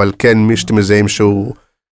אחד, אבל כן מי שאתם מזהים שהוא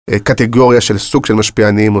קטגוריה של סוג של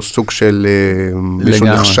משפיענים, או סוג של מישהו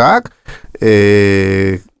נחשק,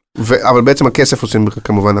 אבל בעצם הכסף עושים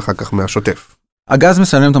כמובן אחר כך מהשוטף. הגז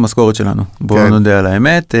מסלם את המשכורת שלנו, בואו נודע על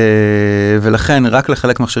האמת, ולכן רק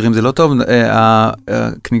לחלק מכשירים זה לא טוב,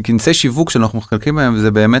 כנסי שיווק שאנחנו מחלקים בהם,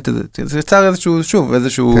 זה באמת, זה יצר איזשהו, שוב,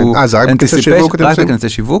 איזשהו רק בכנסי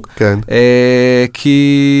שיווק,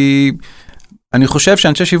 כי אני חושב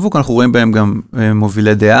שאנשי שיווק, אנחנו רואים בהם גם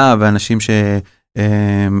מובילי דעה, ואנשים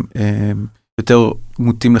שיותר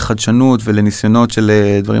מוטים לחדשנות ולניסיונות של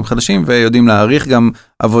דברים חדשים, ויודעים להעריך גם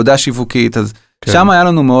עבודה שיווקית, אז שם היה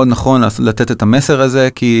לנו מאוד נכון לתת את המסר הזה,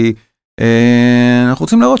 כי אנחנו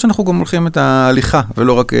רוצים לראות שאנחנו גם הולכים את ההליכה,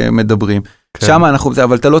 ולא רק מדברים. שם אנחנו,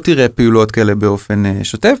 אבל אתה לא תראה פעולות כאלה באופן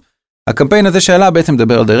שוטף. הקמפיין הזה שעלה בעצם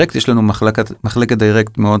מדבר על דיירקט, יש לנו מחלקת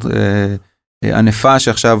דיירקט מאוד ענפה,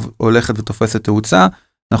 שעכשיו הולכת ותופסת תאוצה.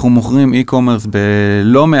 אנחנו מוכרים e-commerce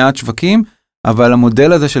בלא מעט שווקים, אבל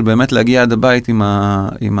המודל הזה של באמת להגיע עד הבית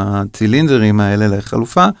עם הצילינדרים האלה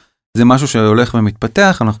לחלופה, זה משהו שהולך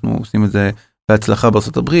ומתפתח, אנחנו עושים את זה בהצלחה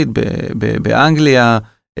בארצות הברית, באנגליה,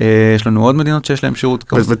 יש לנו עוד מדינות שיש להם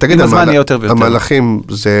שירות, ותגיד, המהלכים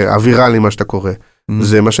זה אווירלי מה שאתה קורא,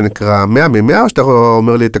 זה מה שנקרא 100 מ-100, או שאתה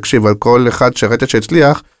אומר לי, תקשיב, על כל אחד שראית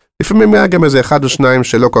שהצליח, לפעמים היה גם איזה אחד או שניים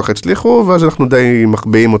שלא כל כך הצליחו, ואז אנחנו די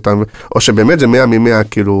מחביאים אותם, או שבאמת זה 100 מ-100,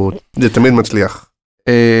 כאילו, זה תמיד מצליח.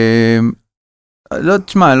 לא,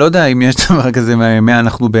 תשמע, לא יודע אם יש דבר כזה מה,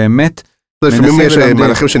 אנחנו באמת לפעמים יש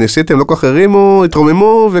מהלכים שניסיתם, לא כל כך הרימו,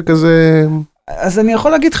 התרוממו וכזה. אז אני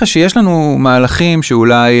יכול להגיד לך שיש לנו מהלכים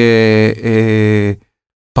שאולי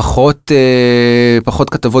פחות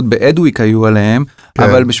כתבות באדוויק היו עליהם,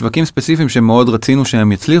 אבל בשווקים ספציפיים שמאוד רצינו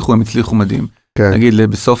שהם יצליחו, הם הצליחו מדהים. נגיד,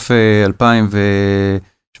 בסוף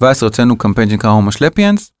 2017 הוצאנו קמפיין שנקרא הומו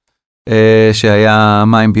שלפיאנס, שהיה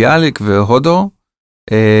מים ביאליק והודו,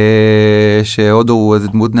 שהודו הוא איזו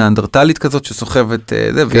דמות נאנדרטלית כזאת שסוחבת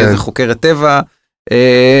זה, ואיזה חוקרת טבע.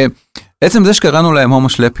 עצם זה שקראנו להם הומו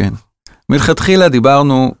שלפיאנס. מלכתחילה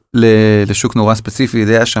דיברנו לשוק נורא ספציפי,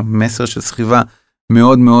 זה היה שם מסר של סחיבה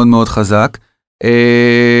מאוד מאוד מאוד חזק.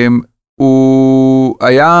 הוא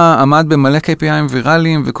עמד במלא KPI'ים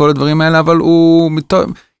ויראליים וכל הדברים האלה, אבל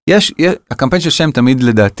הקמפיין של שם תמיד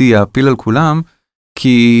לדעתי יעפיל על כולם,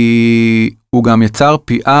 כי הוא גם יצר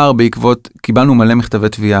PR בעקבות, קיבלנו מלא מכתבי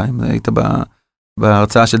תביעה, אם היית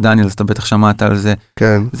בהרצאה של דניאל, אז אתה בטח שמעת על זה.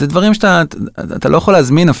 כן. זה דברים שאתה לא יכול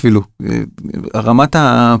להזמין אפילו. רמת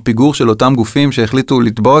הפיגור של אותם גופים שהחליטו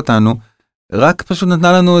לתבוע אותנו, רק פשוט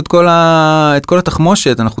נתנה לנו את כל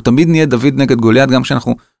התחמושת, אנחנו תמיד נהיה דוד נגד גוליית, גם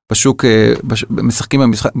כשאנחנו בשוק,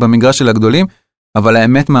 משחקים במגרש של הגדולים, אבל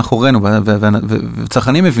האמת מאחורינו,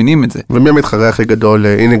 וצרכנים מבינים את זה. ומי המתחרה הכי גדול?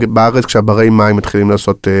 הנה בארץ כשהברי מים מתחילים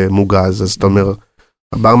לעשות מוגז, אז אתה אומר,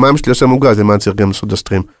 הבר מים שלי עושה מוגז, למה צריך גם סודה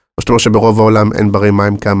סטרים? או שאתה אומר שברוב העולם אין ברי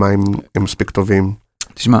מים, כי המים הם מספיק טובים.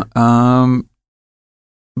 תשמע,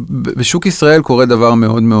 בשוק ישראל קורה דבר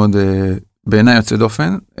מאוד מאוד, בעיניי יוצא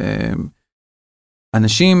דופן,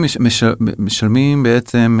 אנשים משלמים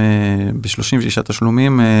בעצם ב-36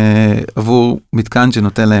 תשלומים עבור מתקן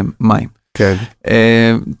שנותן להם מים. כן.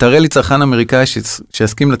 תראה לי צרכן אמריקאי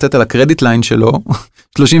שיסכים לתת על הקרדיט ליין שלו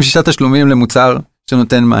 36 תשלומים למוצר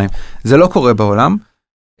שנותן מים. זה לא קורה בעולם,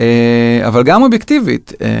 אבל גם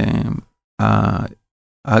אובייקטיבית,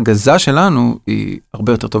 ההגזה שלנו היא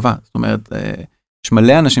הרבה יותר טובה. זאת אומרת, יש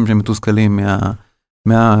מלא אנשים שמתוסכלים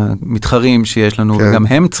מהמתחרים שיש לנו, כן. וגם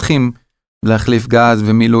הם צריכים להחליף גז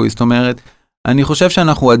ומילוי. זאת אומרת, אני חושב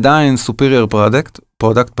שאנחנו עדיין superior product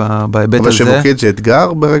בהיבט הזה. אבל שיווקית זה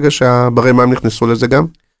אתגר ברגע שהברי מים נכנסו לזה גם?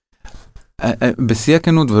 בשיא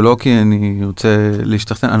הכנות, ולא כי אני רוצה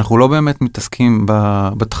להשתכנע, אנחנו לא באמת מתעסקים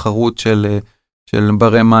בתחרות של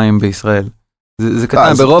ברי מים בישראל. זה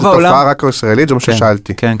קטן, ברוב העולם... זה תופעה רק ישראלית, זה מה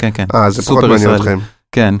ששאלתי. כן. זה פחות מעניין אתכם.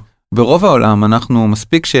 כן, ברוב העולם אנחנו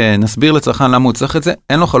מספיק שנסביר לצרכן למה הוא צריך את זה,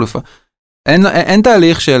 אין לו חלופה. אין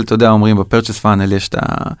תהליך של, אתה יודע, אומרים בפרצ'ס פאנל יש את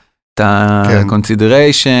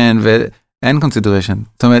ה-consideration, ואין consideration.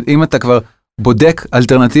 זאת אומרת, אם אתה כבר בודק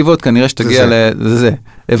אלטרנטיבות, כנראה שתגיע לזה.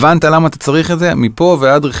 הבנת למה אתה צריך את זה? מפה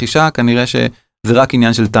ועד רכישה, כנראה שזה רק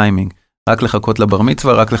עניין של טיימינג. רק לחכות לבר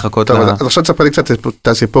מצווה, רק לחכות טוב, אז עכשיו תספר לי קצת את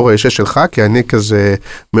הסיפור האישי שלך, כי אני כזה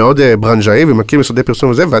מאוד ברנז'אי, ומכיר משרדי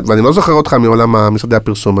פרסום וזה, ואני לא זוכר אותך מעולם משרדי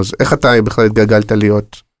הפרסום, אז איך אתה בכלל התגלגלת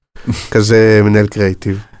להיות כזה מנהל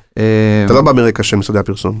קריאיטיב? אתה לא באמריקה של משרדי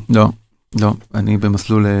הפרסום. לא, אני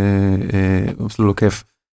במסלול עוקף.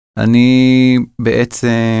 אני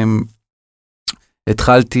בעצם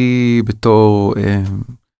התחלתי בתור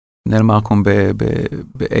מנהל מרקום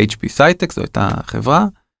ב-HP Cytex, זו הייתה חברה,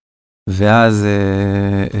 ואז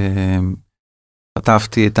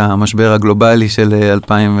חטפתי את המשבר הגלובלי של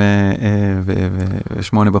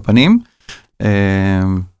 2008 בפנים,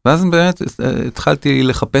 ואז באמת התחלתי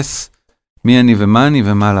לחפש מי אני ומה אני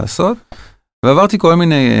ומה לעשות, ועברתי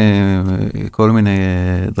כל מיני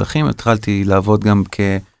דרכים. התחלתי לעבוד גם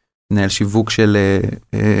כמנהל שיווק של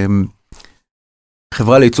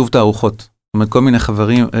חברה לעיצוב תערוכות, זאת אומרת כל מיני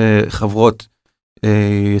חברות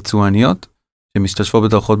יצואניות שמשתתפות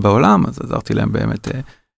בתערוכות בעולם, אז עזרתי להם באמת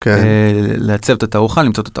לעצב את התערוכה,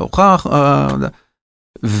 למצוא את התערוכה,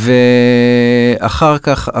 ואחר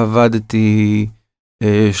כך עבדתי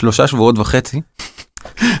 3.5 שבועות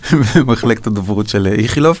במחלקת הדוברות של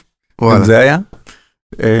איכילוב, גם זה היה.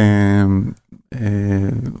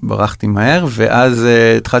 ברחתי מהר, ואז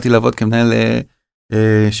התחלתי לעבוד כמנהל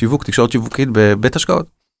שיווק, תקשורת שיווקית בבית השקעות.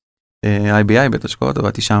 IBI, בית השקעות,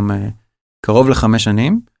 עבדתי שם קרוב ל5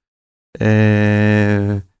 שנים,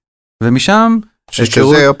 ומשם...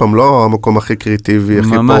 שזה עוד פעם לא המקום הכי קריאטיבי,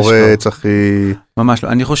 הכי פורץ, הכי... ממש לא.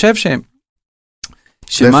 אני חושב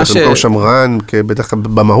להפך, במקום שמרן, בטח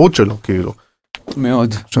במהות שלו, כאילו.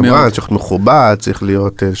 מאוד. שמרן, צריך להיות מכובד, צריך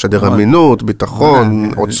להיות שדר אמינות,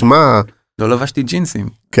 ביטחון, עוצמה. לא לבשתי ג'ינסים.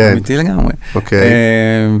 כן. אמיתי לגמרי. אוקיי.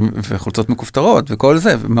 וחולצות מכופתרות וכל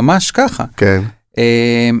זה, ממש ככה. כן.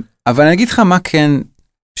 אבל אני אגיד לך מה כן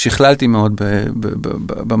שכללתי מאוד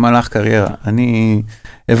במהלך קריירה. אני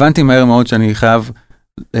הבנתי מהר מאוד שאני חייב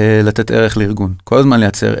לתת ערך לארגון. כל הזמן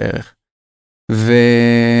לייצר ערך.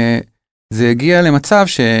 וזה הגיע למצב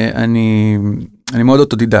שאני מאוד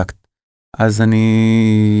אוטודידקט. אז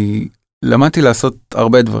אני למדתי לעשות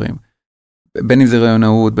הרבה דברים. בין אם זה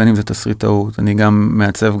רעיונאות, בין אם זה תסריטאות. אני גם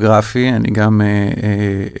מעצב גרפי, אני גם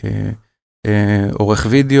עורך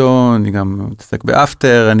וידאו, אני גם מתעסק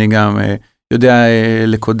באפטר, אני גם יודע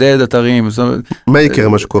לקודד אתרים. מה יקרה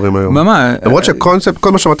מה שקוראים היום? ממש. למרות שהקונספט,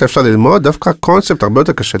 כל מה שאמרת אפשר ללמוד, דווקא הקונספט הרבה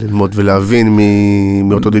יותר קשה ללמוד ולהבין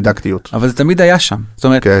מאוטודידקטית. אבל זה תמיד היה שם. זאת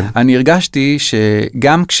אומרת, אני הרגשתי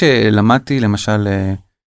שגם כשלמדתי למשל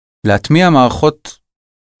להטמיע מערכות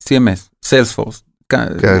CMS, Salesforce,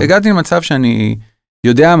 הגעתי למצב שאני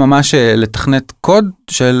יודע ממש לתכנת קוד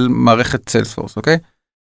של מערכת Salesforce, אוקיי?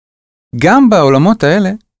 גם בעולמות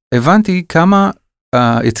האלה הבנתי כמה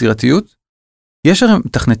היצירתיות, יש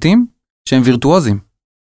מתכנתים שהם וירטואוזים.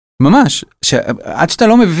 ממש, עד שאתה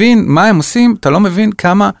לא מבין מה הם עושים, אתה לא מבין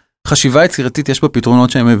כמה חשיבה יצירתית יש בפתרונות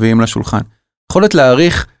שהם מביאים לשולחן. יכולת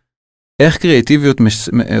להעריך איך קריאטיביות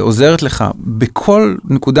עוזרת לך בכל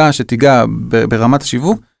נקודה שתיגע ברמת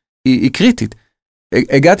השיווק, היא קריטית.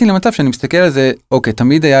 הגעתי למצב שאני מסתכל על זה, אוקיי,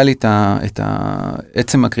 תמיד היה לי את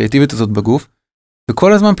עצם הקריאטיביות הזאת בגוף,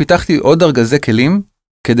 וכל הזמן פיתחתי עוד ארגזי כלים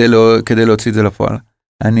כדי להוציא את זה לפועל.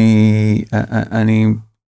 אני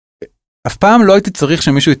אף פעם לא הייתי צריך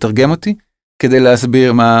שמישהו יתרגם אותי כדי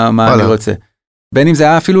להסביר מה אני רוצה. בין אם זה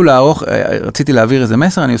היה אפילו רציתי להעביר איזה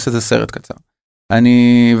מסר, אני עושה איזה סרט קצר.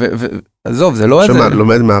 עזוב, זה לא איזה... שמה,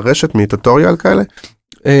 לומד מהרשת, מטוטוריאל כאלה?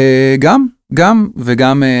 גם,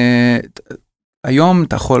 וגם היום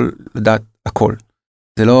אתה יכול לדעת הכל.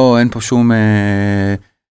 זה לא, אין פה שום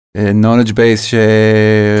knowledge base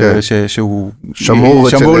שהוא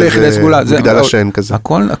שמור ליחידי סגולה. מגדל השן כזה.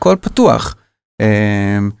 הכל פתוח.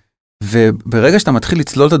 וברגע שאתה מתחיל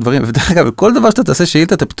לצלול את הדברים, ודרך אגב, בכל דבר שאתה תעשה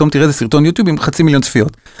שאילתה, אתה פתאום תראה איזה סרטון יוטיוב עם 500,000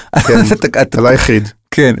 צפיות. כן, אתה לא היחיד.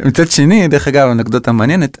 כן, מצד שני, דרך אגב, אנקדוטה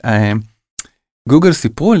מעניינת, גוגל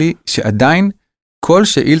סיפרו לי שעדיין כל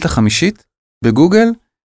שאילתה חמישית בגוגל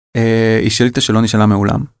היא שאילתה שלא נשאלה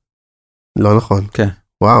מעולם. לא נכון. כן.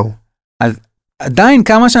 וואו. אז עדיין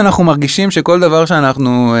כמה שאנחנו מרגישים שכל דבר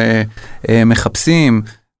שאנחנו מחפשים,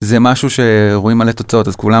 זה משהו שרואים מלא תוצאות,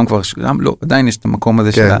 אז כולם כבר, לא, עדיין יש את המקום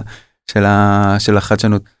הזה של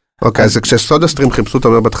החדשנות. אוקיי, אז כשסודה סטרים חיפשו, אתה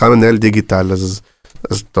אומר, בתך מנהל דיגיטל, אז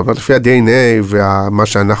אתה אומר, לפי ה-DNA ומה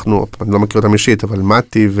שאנחנו, אני לא מכיר אותם אישית, אבל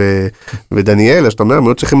מתי ודניאל, אז אתה אומר, הם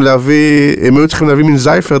היו צריכים להביא מין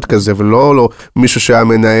זייפרד כזה, ולא מישהו שהיה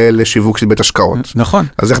מנהל שיווק של בית השקעות. נכון.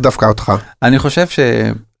 אז איך דווקא אותך? אני חושב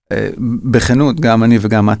שבכנות, גם אני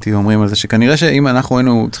וגם מתי אומרים על זה, שכנראה שאם אנחנו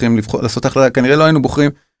היינו צריכים לעשות החלטה, כנראה לא היינו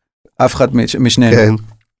בוחרים אף אחד משנינו. כן.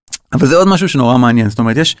 אבל זה עוד משהו שנורא מעניין, זאת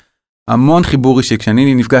אומרת, יש המון חיבור אישי,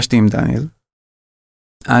 כשאני נפגשתי עם דניאל,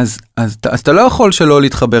 אז אתה לא יכול שלא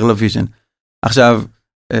להתחבר לוויז'ן. עכשיו,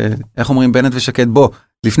 איך אומרים בנט ושקד, בוא,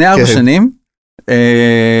 לפני 4 שנים,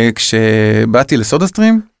 כשבאתי לסודה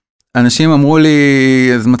סטרים, אנשים אמרו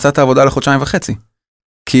לי, אז מצאת עבודה לחודשיים וחצי.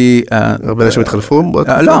 כי... הרבה אנשים התחלפו?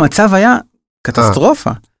 לא, המצב היה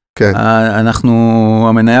קטסטרופה. כן.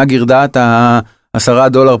 המניה גירדה את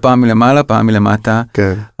 $10 פעם מלמעלה, פעם מלמטה.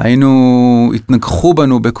 כן. התנגחו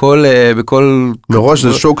בנו בכל... מראש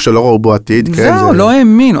זה שוק שלא ראו בו עתיד. זהו, לא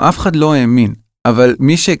האמינו, אף אחד לא האמין. אבל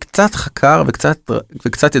מי שקצת חקר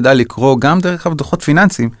וקצת ידע לקרוא, גם דרך דוחות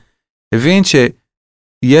פיננסיים, הבין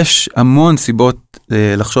שיש המון סיבות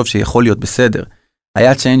לחשוב שיכול להיות בסדר.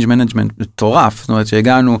 היה change management מטורף, זאת אומרת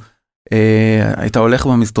שהגענו, היית הולך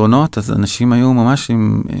במסדרונות, אז אנשים היו ממש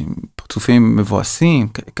עם פרצופים מבואסים,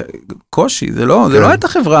 קושי, זה לא הייתה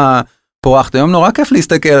חברה פורחת, היום נורא כיף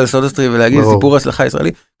להסתכל על סודה סטרים ולהגיד סיפור הצלחה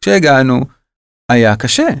ישראלי, כשהגענו, היה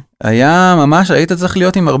קשה, היה ממש, היית צריך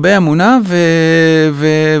להיות עם הרבה אמונה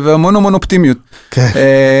והמון אופטימיות.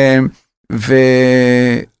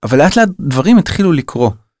 אבל לאט לאט דברים התחילו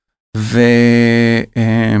לקרוא,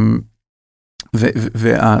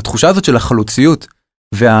 והתחושה הזאת של החלוציות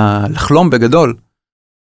והלחלום בגדול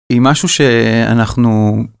היא משהו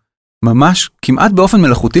שאנחנו ממש כמעט באופן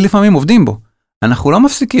מלאכותי לפעמים עובדים בו. אנחנו לא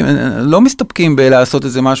מפסיקים, לא מסתפקים בלעשות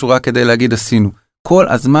איזה משהו רק כדי להגיד עשינו. כל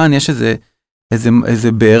הזמן יש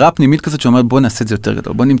איזה בעירה פנימית כזאת שאומרת בוא נעשה את זה יותר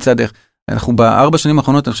גדול, בוא נמצא דרך. אנחנו ב4 שנים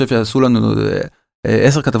האחרונות אני חושב שעשו לנו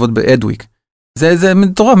 10 כתבות באדוויק. זה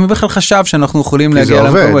מטורף, מי בכלל חשב שאנחנו יכולים להגיע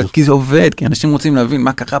למקום, כי זה עובד, כי אנשים רוצים להבין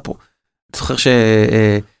מה קרה פה. אני זוכר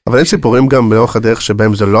אבל אין סיפורים גם לאורך הדרך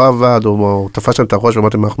שבהם זה לא עבד, או תפסתם את הראש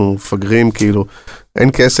ואמרתם, אנחנו מפגרים, כאילו, אין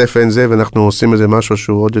כסף, אין זה, ואנחנו עושים איזה משהו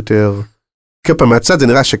שהוא עוד יותר... כאילו, פעם מהצד זה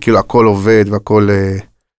נראה שכאילו הכל עובד, והכל...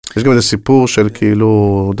 יש גם איזה סיפור של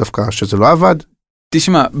כאילו, דווקא שזה לא עבד?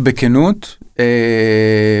 תשמע, בכנות,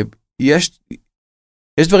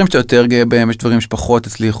 יש דברים שאתה יותר גאה בהם, יש דברים שפחות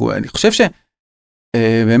הצליחו. אני חושב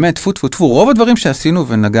שבאמת, טפו, רוב הדברים שעשינו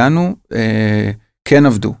ונגענו, כן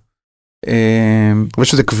עבדו.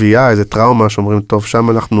 יש איזה קביעה, איזה טראומה שאומרים, טוב,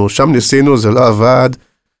 שם ניסינו, זה לא עבד.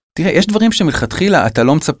 תראה, יש דברים שמלכתחילה אתה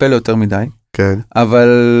לא מצפה ליותר מדי, כן. אבל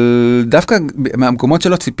דווקא מהמקומות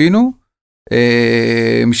שלא ציפינו,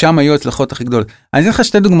 משם היו הצלחות הכי גדולות. אני אתן לך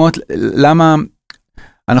שתי דוגמאות למה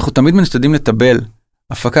אנחנו תמיד משתדלים לטבל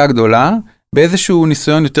הפקה גדולה, באיזשהו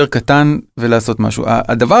ניסיון יותר קטן ולעשות משהו.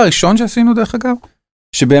 הדבר הראשון שעשינו דרך אגב,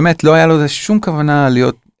 שבאמת לא היה לו שום כוונה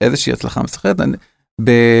להיות איזושהי הצלחה מסחררת,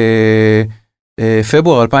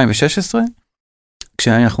 בפברואר 2016,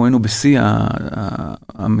 כשאנחנו היינו בשיא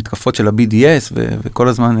המתקפות של ה-BDS, וכל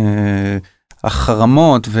הזמן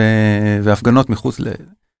החרמות והפגנות מחוץ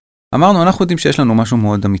אמרנו, אנחנו יודעים שיש לנו משהו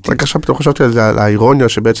מאוד אמיתי. רק עכשיו פתאום חשבתי על האירוניה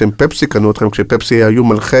שבעצם פפסי קנו אתכם, כשפפסי היו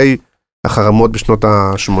מלכי החרמות בשנות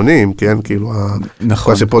ה-80, כן? כאילו,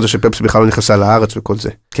 כל הסיפור זה שפפסי בכלל לא נכנסה לארץ וכל זה.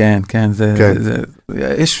 כן,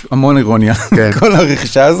 יש המון אירוניה, כל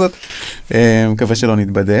הרכישה הזאת. מקווה שלא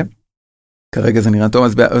נתבדה. כרגע זה נראה טוב,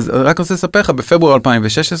 אז רק רוצה לספר לך, בפברואר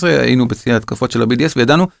 2016 היינו בשיא ההתקפות של ה-BDS,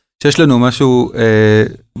 וידענו שיש לנו משהו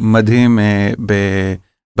מדהים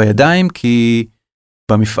בידיים, כי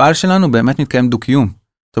במפעל שלנו באמת מתקיים דו-קיום.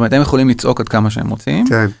 זאת אומרת, הם יכולים לצעוק עד כמה שהם רוצים,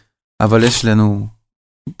 אבל יש לנו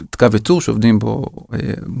קו ייצור שעובדים בו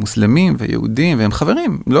מוסלמים ויהודים, והם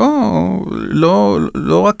חברים,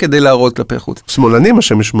 לא רק כדי להראות כלפי חוץ. שמאלנים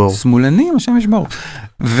השם ישמור. שמאלנים השם ישמור.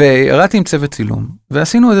 והראיתי עם צוות צילום,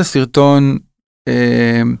 ועשינו איזה סרטון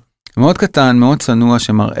מאוד קטן, מאוד צנוע,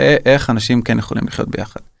 שמראה איך אנשים כן יכולים לחיות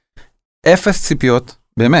ביחד. אפס ציפיות,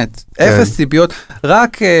 באמת, אפס ציפיות,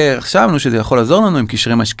 רק חשבנו שזה יכול לעזור לנו עם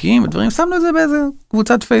קשרי משקיעים ודברים, שמנו את זה באיזה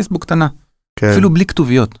קבוצת פייסבוק קטנה, אפילו בלי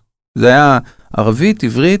כתוביות. זה היה ערבית,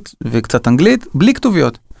 עברית וקצת אנגלית, בלי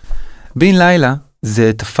כתוביות. בין לילה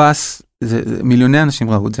זה תפס, מיליוני אנשים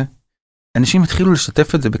ראו את זה. אנשים התחילו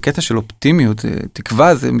לשתף את זה בקטע של אופטימיות,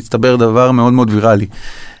 תקווה, זה מצטבר דבר מאוד מאוד ויראלי.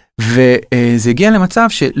 וזה הגיע למצב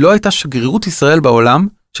שלא הייתה שגרירות ישראל בעולם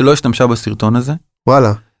שלא השתמשה בסרטון הזה.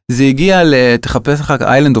 וואלה. זה הגיע תחפש אחר כך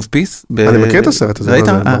Island of Peace. אני מכיר את הסרט הזה,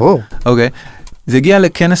 זה ברור. אוקיי. זה הגיע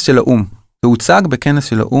לכנס של האום. זה הוצג בכנס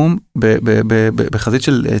של האום בחזית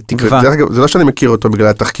של תקווה. זה לא שאני מכיר אותו בגלל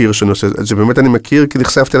התחקיר שאני עושה, זה באמת אני מכיר כי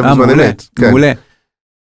נחשפתי עליו בזמן אמת. מעולה.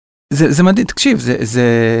 זה מדהים, תקשיב,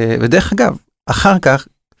 ודרך אגב, אחר כך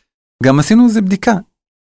גם עשינו איזה בדיקה.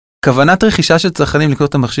 כוונת רכישה של צרכנים לקנות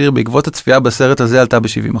את המכשיר בעקבות הצפייה בסרט הזה עלתה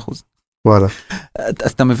ב-70%. וואלה.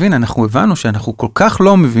 אז אתה מבין, אנחנו הבנו שאנחנו כל כך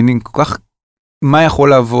לא מבינים, כל כך מה יכול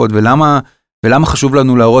לעבוד, ולמה חשוב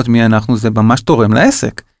לנו להראות מי אנחנו, זה ממש תורם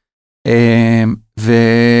לעסק.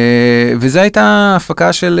 וזו הייתה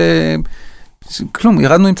הפקה של כלום,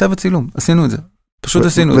 ירדנו עם צוות צילום, עשינו את זה, פשוט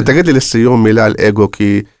עשינו את זה. ותגיד לי לסיום מילה על אגו,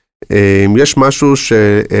 כי יש משהו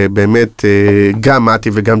שבאמת גם מתי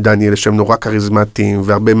וגם דניאל שהם נורא קריזמטיים,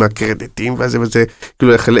 והרבה מהקרדיטים וזה,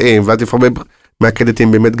 כאילו החלאים, ואז הרבה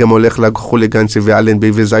מהקרדיטים באמת גם הולך לחוליגנסי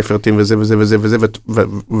ואלנבי וזייפרטים וזה וזה וזה וזה,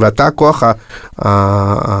 ואתה הכוח,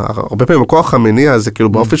 הרבה פעמים הכוח המניע זה כאילו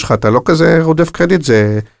באופי שלך, אתה לא כזה רודף קרדיט,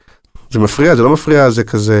 זה מפריע, זה לא מפריע, זה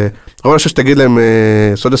כזה, רוב אנשים שתגיד להם,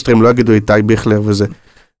 סודה סטרים לא יגידו איתי ביכלר וזה,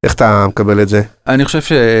 איך אתה מקבל את זה? אני חושב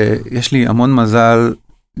שיש לי המון מזל,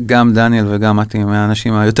 גם דניאל וגם מתי,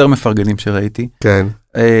 מהאנשים היותר מפרגנים שראיתי. כן.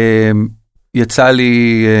 יצא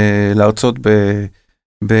לי להרצות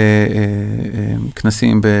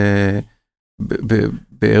בכנסים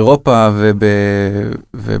באירופה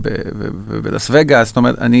ובלס וגאס, זאת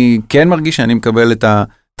אומרת, אני כן מרגיש שאני מקבל את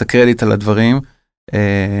הקרדיט על הדברים,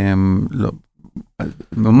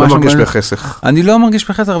 לא מרגיש בחסך. אני לא מרגיש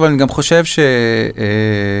בחסך, אבל אני גם חושב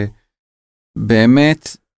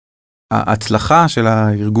שבאמת ההצלחה של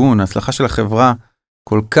הארגון, ההצלחה של החברה,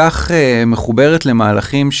 כל כך מחוברת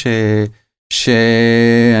למהלכים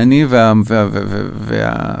שאני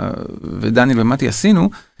ודניאל ומתי עשינו,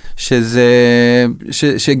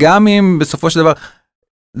 שגם אם בסופו של דבר,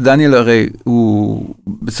 דניאל הרי הוא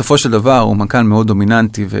בסופו של דבר הוא מנכ"ל מאוד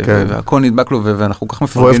דומיננטי והכל נדבק לו ואנחנו כל כך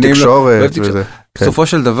מפרגנים לו. בסופו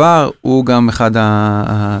של דבר הוא גם אחד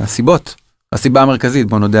הסיבה המרכזית,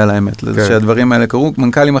 בוא נודה על האמת, שהדברים האלה קרו,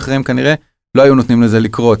 מנכ"לים אחרים כנראה לא היו נותנים לזה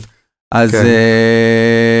לקרות. אז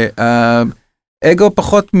אגו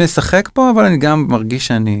פחות משחק פה, אבל אני גם מרגיש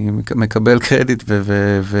שאני מקבל קרדיט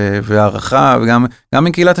והערכה, וגם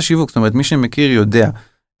מקהילת השיווק, זאת אומרת, מי שמכיר יודע.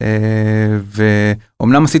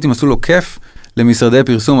 ואומנם עשיתי מסלול עוקף למשרדי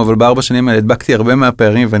פרסום, אבל ב4 שנים האלה הדבקתי הרבה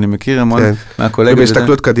מהפערים, ואני מכיר המון מהקולגות.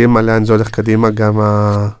 ובהסתכלות קדימה, לאן זה הולך קדימה,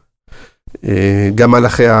 גם על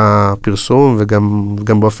אחרי הפרסום,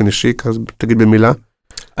 וגם באופן אישי, אז תגיד במילה.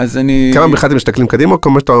 אז אני... כמה בכלל אתם מסתכלים קדימה, או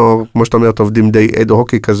כמו שאתה אומר, עובדים די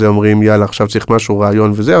אד-הוקי כזה, אומרים, יאללה, עכשיו צריך משהו,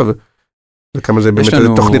 רעיון וזהו, וכמה זה באמת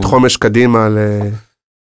תוכנית חומש קדימה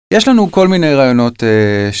יש לנו כל מיני רעיונות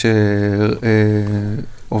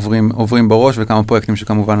שעוברים בראש, וכמה פרויקטים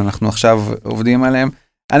שכמובן אנחנו עכשיו עובדים עליהם.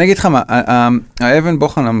 אני אגיד לך מה, האבן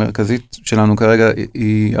בוחן המרכזית שלנו כרגע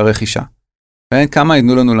היא הרכישה. כמה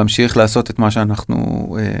יתנו לנו להמשיך לעשות את מה שאנחנו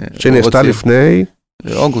רוצים. שנעשתה לפני?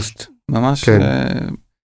 אוגוסט, ממש.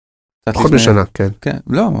 פחות משנה, כן. כן,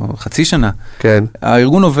 לא, חצי שנה. כן.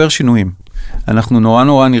 הארגון עובר שינויים. אנחנו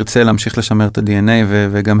נורא נרצה להמשיך לשמר את ה-DNA,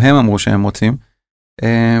 וגם הם אמרו שהם רוצים.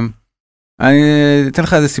 אני אתן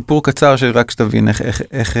לך איזה סיפור קצר, שרק שתבין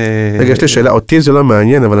איך... רגע, יש לי שאלה, אותי זה לא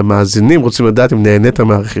מעניין, אבל המאזינים רוצים לדעת אם נהנית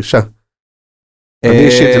מהרכישה. אני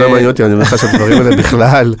אישית, זה לא מעניין אותי, אני אומר לך שהדברים האלה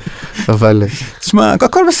בכלל, אבל... תשמע,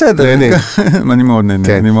 הכל בסדר. נהנה. אני מאוד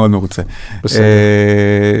נהנה, אני מאוד מרוצה.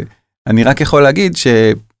 אני רק יכול להגיד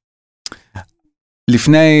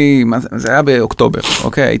לפני, זה היה באוקטובר,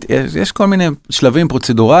 אוקיי? יש כל מיני שלבים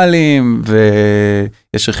פרוצדורליים,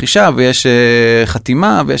 ויש רכישה, ויש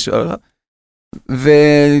חתימה,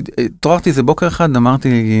 ותוררתי איזה בוקר אחד,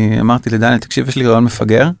 אמרתי לדניאל, תקשיב, יש לי רעיון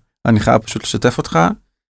מפגר, אני חייב פשוט לשתף אותך,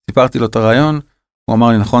 סיפרתי לו את הרעיון, הוא אמר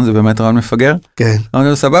לי, נכון, זה באמת רעיון מפגר. כן. אמרתי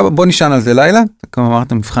לו, סבבה, בוא נשען על זה לילה, כמו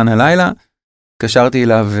אמרת, מבחן הלילה, קשרתי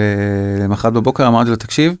אליו למחרת בבוקר, אמרתי לו,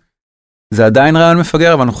 תקשיב, זה עדיין רעיון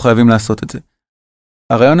מפגר, אבל אנחנו חייבים לעשות את זה.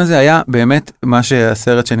 הרעיון הזה היה באמת מה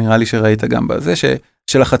שהסרט שנראה לי שראית גם בזה,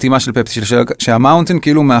 של החתימה של פפסי, שהמאונטן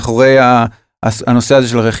כאילו מאחורי הנושא הזה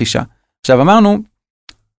של הרכישה. עכשיו אמרנו,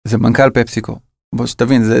 זה מנכ"ל פפסיקו. בוא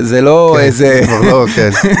שתבין, זה לא איזה... כבר לא, כן.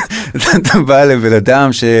 אתה בא לבן אדם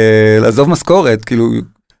לעזוב משכורת, כאילו,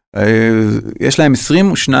 יש להם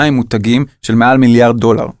 22 מותגים של מעל $1 מיליארד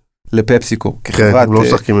לפפסיקו,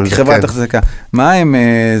 כחברת החזקה. מה הם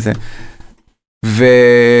זה?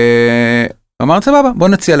 ואמרתי, סבבה, בוא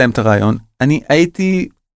נציע להם את הרעיון. אני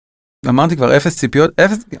אמרתי כבר 0 ציפיות,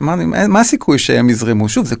 אמרתי, מה הסיכוי שהם יזרמו?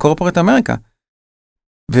 שוב, זה קורפורט אמריקה.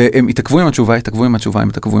 והם התעכבו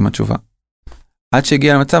עם התשובה. עד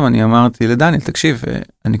שהגיע למצב, אני אמרתי לדניאל, תקשיב,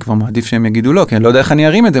 אני כבר מעדיף שהם יגידו לא, כי אני לא יודע איך אני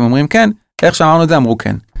ארים את זה, הם אומרים כן, איך שאמרנו את זה, אמרו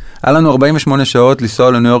כן. היה לנו 48 שעות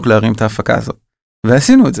לנסוע לניו יורק להרים את ההפקה הזאת.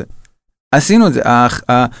 ועשינו את זה.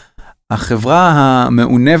 החברה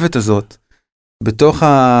המעונבת הזאת, בתוך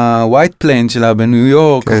ה-white plane שלה בניו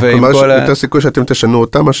יורק, כלומר, יותר סיכוי שאתם תשנו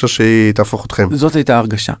אותה, מאשר שהיא תהפוך אתכם. זאת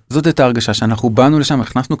הייתה הרגשה, שאנחנו באנו לשם,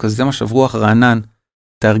 הכנסנו כזה משב רוח רענן,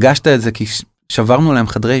 אתה הרגשת את זה, כי שברנו להם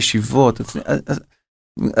חדרי ישיבות,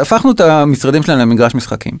 הפכנו את המשרדים שלהם למגרש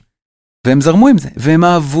משחקים, והם זרמו עם זה, והם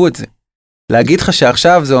אהבו את זה. להגיד לך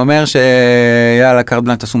שעכשיו זה אומר שיאללה, קארט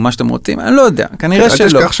בלנק, תעשו מה שאתם רוצים, אני לא יודע, כנראה שלא. אל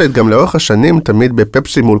תשכח שגם לאורך השנים, תמיד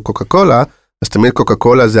בפפסי מול קוקה קולה, אז תמיד קוקה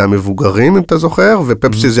קולה זה המבוגרים, אם אתה זוכר,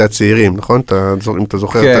 ופפסי זה הצעירים, נכון? אם אתה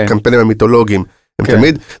זוכר את הקמפיינים המיתולוגיים. הם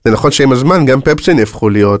תמיד, זה נכון שעם הזמן, גם פפסי נהפכו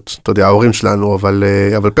להיות, אתה יודע, ההורים שלנו,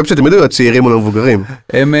 אבל פפסי תמיד היו הצעירים מול המבוגרים.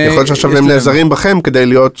 יכול להיות שעכשיו הם נעזרים בכם, כדי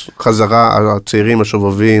להיות חזרה, הצעירים,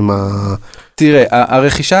 השובבים. תראה,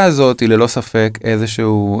 הרכישה הזאת היא ללא ספק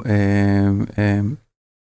איזשהו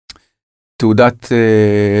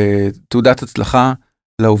תעודת הצלחה,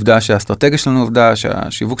 לעובדה שהאסטרטגיה שלנו עובדה,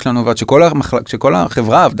 שהשיווק שלנו עובד, שכל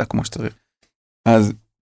החברה עבדה כמו שצריך. אז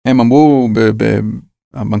הם אמרו,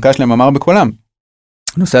 הבנקה שלהם אמר בקולם,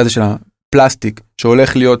 הנושא הזה של הפלסטיק,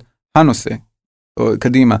 שהולך להיות הנושא, או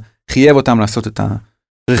קדימה, חייב אותם לעשות את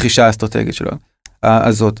הרכישה האסטרטגית שלו,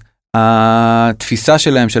 הזאת. התפיסה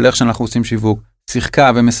שלהם, של איך שאנחנו עושים שיווק,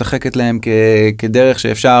 שיחקה ומשחקת להם כדרך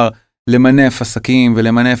שאפשר למנף עסקים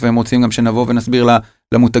ולמנף, והם רוצים גם שנבוא ונסביר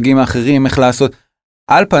למותגים האחרים איך לעשות.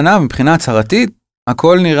 על פניו, מבחינה הצהרתית,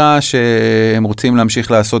 הכל נראה שהם רוצים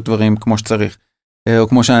להמשיך לעשות דברים כמו שצריך, או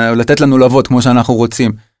לתת לנו לעבוד כמו שאנחנו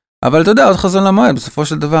רוצים. אבל אתה יודע, עוד חזון למועד, בסופו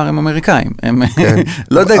של דבר הם אמריקאים.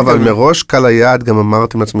 אבל מראש קהל היעד, גם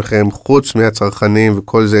אמרתם עצמכם, חוץ מהצרכנים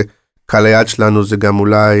וכל זה, קהל היעד שלנו זה גם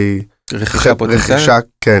אולי... רכישה,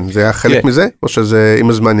 כן, זה היה חלק מזה? או שזה עם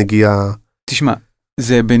הזמן הגיע... תשמע,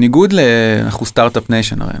 זה בניגוד אנחנו סטארט-אפ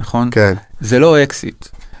ניישן הרי, נכון? כן. זה לא אקסיט.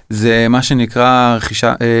 זה מה שנקרא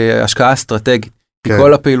השקעה אסטרטגית.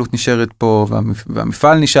 כל הפעילות נשארת פה,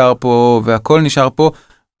 והמפעל נשאר פה, והכל נשאר פה.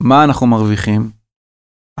 מה אנחנו מרוויחים?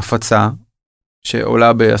 הפצה,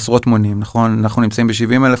 שעולה בעשרות מונים, נכון? אנחנו נמצאים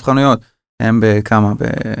ב-70,000 חנויות, הם בכמה?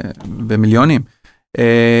 במיליונים.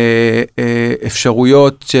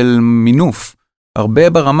 אפשרויות של מינוף, הרבה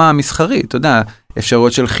ברמה המסחרית, אתה יודע,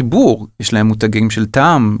 אפשרויות של חיבור, יש להם מותגים של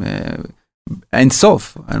טעם, אין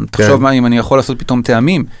סוף. תחשוב מה אם אני יכול לעשות פתאום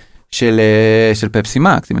טעמים של פפסי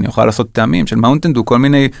מקס, אם אני יכול לעשות טעמים של מאונטן דו, כל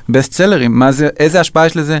מיני בסט סלרים, איזה השפעה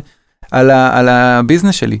יש לזה על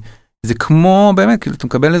הביזנס שלי? זה כמו באמת, כאילו אתה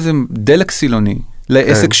מקבל איזה דלק סילוני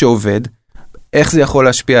לעסק שעובד, איך זה יכול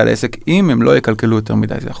להשפיע על העסק, אם הם לא יקלקלו יותר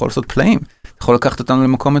מדי, זה יכול לעשות פלאים, יכול לקחת אותנו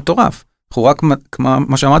למקום מטורף. אנחנו רק,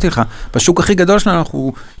 כמו שאמרתי לך, בשוק הכי גדול שלנו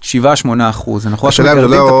אנחנו 7-8%, אנחנו רק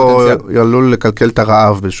מגרדים את הפוטנציאל. השאלה לא עלול לקלקל את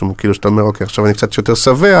הרעב בשום, כאילו שאתה אומר, אוקיי, עכשיו אני קצת יותר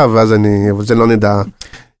שבע, ואז אבל זה לא נדע.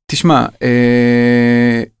 תשמע,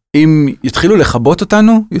 אם יתחילו לחבות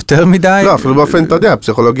אותנו יותר מדי... לא, אפילו באופן, אתה יודע,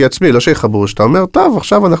 פסיכולוגי עצמי, לא שיחברו, שאתה אומר, טוב,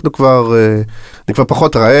 עכשיו אנחנו כבר, אני כבר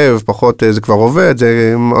פחות רעב, פחות, זה כבר עובד,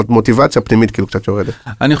 זה מוטיבציה פנימית כאילו קצת יורדת.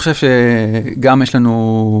 אני חושב שגם יש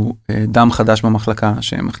לנו דם חדש במחלקה,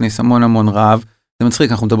 שמכניס המון המון רעב, זה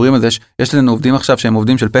מצחיק, אנחנו מדברים על זה, יש לנו עובדים עכשיו שהם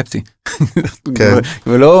עובדים של פפסי,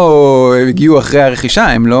 ולא הגיעו אחרי הרכישה,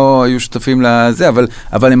 הם לא היו שותפים לזה,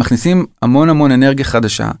 אבל הם מכניסים המון המון אנרגיה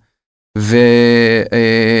חדשה,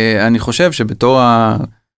 ואני חושב שבתור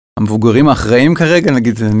המבוגרים האחראים כרגע,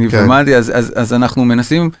 נגיד, אני ומדי, אז אנחנו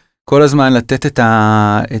מנסים כל הזמן לתת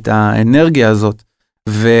את האנרגיה הזאת,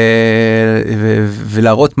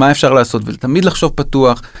 ולהראות מה אפשר לעשות, ותמיד לחשוב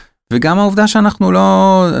פתוח, וגם העובדה שאנחנו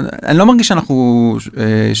לא, אני לא מרגיש שאנחנו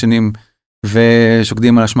ישנים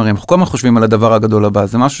ושוקדים על השמרים, אנחנו כל הזמן חושבים על הדבר הגדול הבא,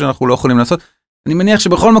 זה משהו שאנחנו לא יכולים לעשות, אני מניח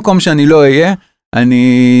שבכל מקום שאני לא אהיה,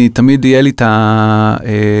 אני תמיד יהיה לי את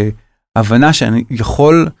ההבנה שאני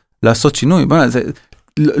יכול לעשות שינוי, זה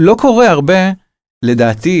לא קורה הרבה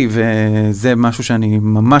לדעתי, וזה משהו שאני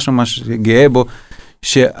ממש ממש גאה בו,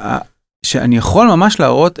 שאני יכול ממש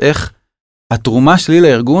להראות איך התרומה שלי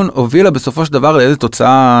לארגון הובילה בסופו של דבר לאיזו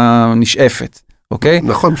תוצאה נשאפת, אוקיי?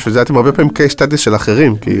 נכון, בשביל זה אתם הרבה פעמים case studies של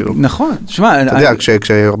אחרים, כאילו. נכון, תשמע. אתה יודע,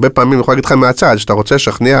 כשהרבה פעמים אני יכול להגיד לך מהצד, שאתה רוצה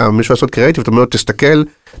לשכנע מישהו לעשות קריאטיב, אתה אומר, תסתכל,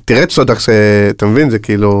 תראה את סודקס, אתה מבין, זה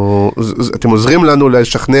כאילו, אתם עוזרים לנו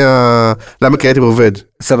לשכנע למה קריאטיב עובד.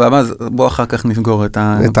 סבבה, אז בוא אחר כך נסגור את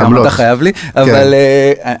כמה אתה חייב לי, אבל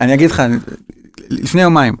אני אגיד לך, לפני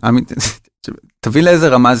יומיים, תבין לאיזה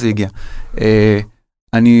רמה זה הגיע.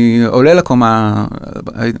 אני עולה לקומה,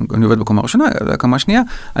 אני עובד בקומה ראשונה, לקומה שנייה,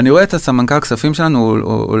 אני רואה את הסמנכ"ל כספים שלנו,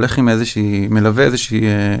 הולך עם איזושהי, מלווה איזושהי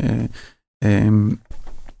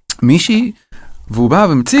מישהי, והוא בא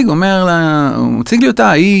ומציג, אומר לה, הוא מציג לי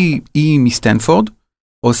אותה, היא מסטנפורד,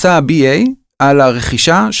 עושה BA על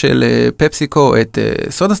הרכישה של פפסיקו את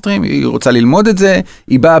סודה סטרים, היא רוצה ללמוד את זה,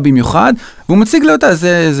 היא באה במיוחד, והוא מציג לי אותה,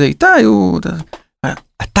 זה איתי,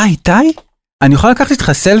 אתה איתי? אני יכול לקחת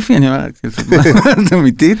איתך סלפי, אני אומר, זה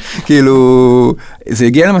אמיתית, כאילו, זה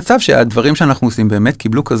הגיע למצב שהדברים שאנחנו עושים באמת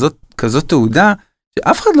קיבלו כזאת תעודה,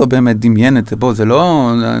 שאף אחד לא באמת דמיין את זה, בוא, זה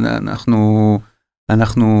לא,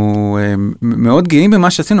 אנחנו מאוד גאים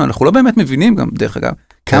במה שעשינו, אנחנו לא באמת מבינים גם, דרך אגב,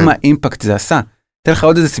 כמה אימפקט זה עשה. תן לך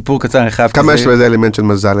עוד איזה סיפור קצר, אני חייב כזה. כמה יש לו איזה אלמנט של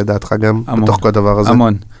מזל לדעתך גם, בתוך כל הדבר הזה?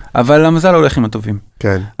 המון, אבל המזל הולך עם הטובים.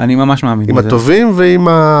 כן. אני ממש מאמין. עם הטובים ועם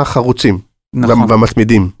החרוצים.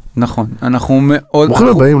 והמתמידים. נכון, אנחנו מאוד... ברוכים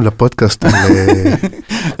הבאים לפודקאסט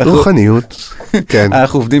על רוחניות.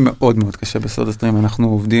 אנחנו עובדים מאוד מאוד קשה בסודה סטרים, אנחנו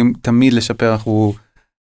עובדים תמיד לשפר, אנחנו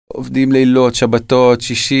עובדים לילות, שבתות,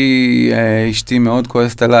 שישי, אשתי מאוד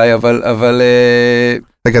כועסת עליי, אבל...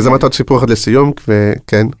 רגע, אז מה אתה עוד סיפור אחד לסיום,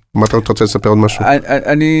 וכן, מה אתה רוצה לספר עוד משהו?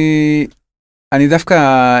 אני דווקא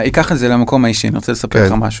אקח את זה למקום האישי, אני רוצה לספר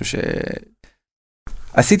לך משהו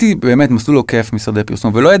עשיתי באמת מסלול עוקף משרדי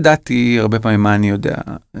פרסום, ולא ידעתי הרבה פעמים מה אני יודע,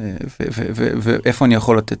 ואיפה אני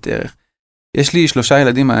יכול לתת ערך. יש לי 3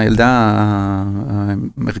 ילדים, הילדה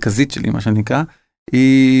המרכזית שלי, מה שנקרא,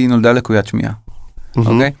 היא נולדה לקוית שמיעה.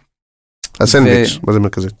 אוקיי? הסנדוויץ', מה זה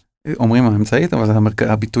מרכזית? אומרים האמצעית, אבל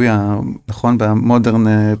הביטוי הנכון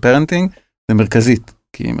במודרן פרנטינג, זה מרכזית,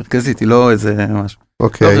 כי היא מרכזית, היא לא איזה משהו.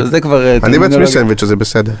 אוקיי. אני בעצמי סנדוויץ', זה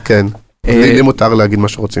בסדר, כן. לי מותר להגיד מה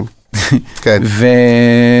שרוצים. כן.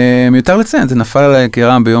 ומיותר לציין, זה נפל עליי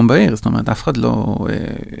כרעם ביום בהיר, זאת אומרת, אף אחד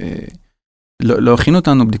לא הכין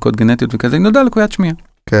אותנו בדיקות גנטיות וכזה, היא נולדה לקוית שמיעה.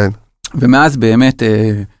 כן. ומאז באמת,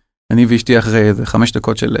 אני ואשתי אחרי איזה 5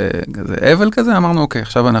 דקות של אבל כזה, אמרנו, אוקיי,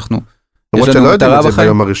 עכשיו אנחנו... למרות שלא יודעים את זה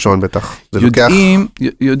ביום הראשון בטח.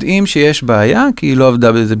 יודעים שיש בעיה, כי היא לא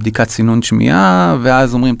עבדה באיזה בדיקת סינון שמיעה,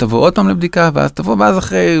 ואז אומרים, תבוא עוד פעם לבדיקה, ואז תבוא, ואז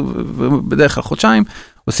אחרי, בדרך כלל חודשיים,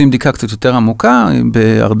 עושים בדיקה קצת יותר עמוקה,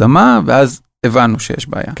 בהרדמה, ואז הבנו שיש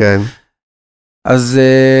בעיה. כן. אז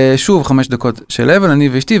שוב 5 דקות של אבל, אני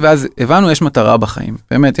ואשתי, ואז הבנו, יש מטרה בחיים.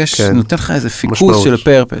 באמת, נותן לך איזה פיקוס של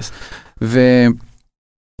פרפס.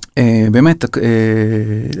 ובאמת,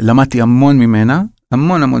 למדתי המון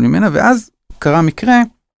ממנה, ואז קרה מקרה,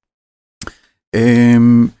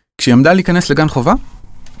 כשהיא עמדה להיכנס לגן חובה,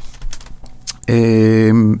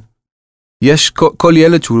 יש כל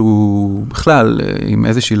ילד שהוא בכלל עם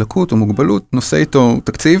איזושהי לקות או מוגבלות, נושא איתו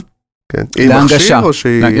תקציב, להנגשה.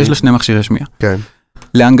 יש לה 2 מכשירי שמיעה.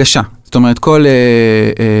 להנגשה. זאת אומרת,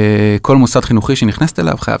 כל מוסד חינוכי שנכנסת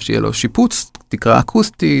אליו, חייב שיהיה לו שיפוץ, תקרה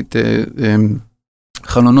אקוסטית,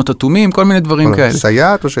 חלונות אטומים, כל מיני דברים כאלה.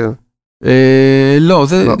 סייעת או ש... לא,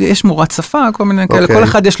 יש מורת שפה, כל מיני כאלה, כל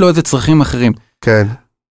אחד יש לו איזה צרכים אחרים. כן.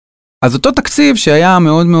 אז אותו תקציב שהיה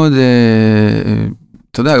מאוד מאוד,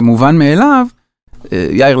 אתה יודע, מובן מאליו,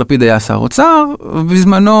 יאיר לפיד היה שר אוצר,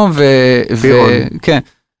 בזמנו, כן,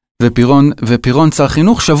 ופירון שר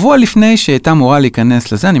חינוך, שבוע לפני שהייתה מורה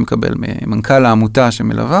להיכנס לזה, אני מקבל ממנכ"ל העמותה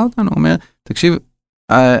שמלווה אותנו, הוא אומר, תקשיב,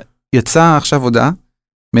 יצא עכשיו הודעה,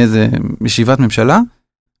 מאיזה ישיבת ממשלה,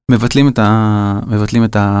 מבטלים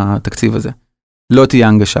את התקציב הזה. לא תהיה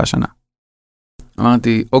הנגשה השנה.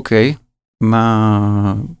 אמרתי, אוקיי,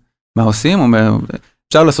 מה עושים? הוא אומר,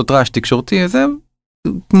 אפשר לעשות רעש תקשורתי, זה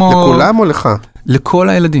כמו... לכולם או לך? לכל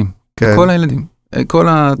הילדים. לכל הילדים. כל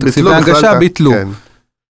התקציבי ההנגשה ביטלו.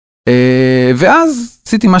 ואז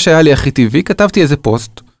עשיתי מה שהיה לי הכי טבעי, כתבתי איזה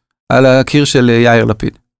פוסט על הקיר של יאיר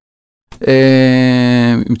לפיד.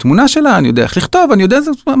 עם תמונה שלה, אני יודע איך לכתוב, אני יודע,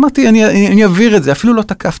 אמרתי, אני אעביר את זה, אפילו לא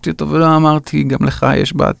תקפתי אותו, ולא אמרתי, גם לך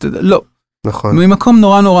יש בת, לא. נכון. ממקום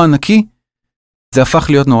נורא נורא נקי, זה הפך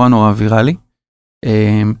להיות נורא נורא ויראלי.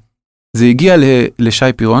 זה הגיע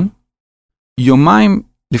לשי פירון, יומיים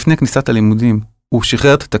לפני כניסת הלימודים, הוא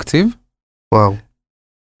שחרר את התקציב. וואו.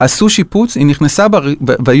 עשו שיפוץ, היא נכנסה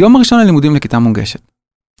ביום הראשון ללימודים לכיתה מונגשת.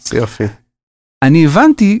 יופי. אני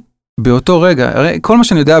הבנתי באותו רגע, הרי כל מה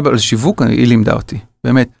שאני יודע על שיווק, היא לימדה אותי,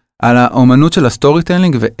 באמת, על האומנות של הסטורי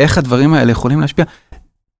טיילינג, ואיך הדברים האלה יכולים להשפיע.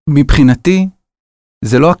 מבחינתי,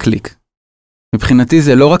 זה לא הקליק. מבחינתי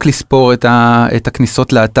זה לא רק לספור את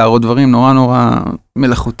הכניסות לאתר, או דברים נורא נורא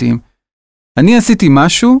מלאכותיים. אני עשיתי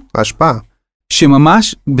משהו, השפעה,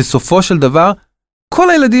 שממש בסופו של דבר, כל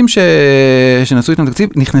הילדים שנעשו איתם תקציב,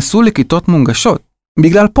 נכנסו לכיתות מונגשות,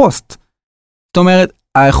 בגלל פוסט. זאת אומרת,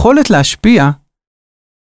 היכולת להשפיע,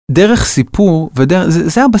 דרך סיפור,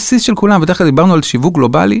 זה הבסיס של כולם, ודרך כלל דיברנו על שיווק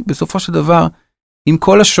גלובלי, בסופו של דבר, עם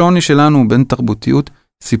כל השוני שלנו בין תרבותיות,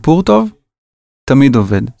 סיפור טוב, תמיד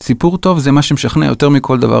עובד. סיפור טוב זה מה שמשכנע יותר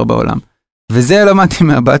מכל דבר בעולם. וזה למדתי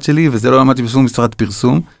מהבת שלי, וזה לא למדתי בשום משרד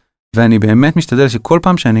פרסום, ואני באמת משתדל שכל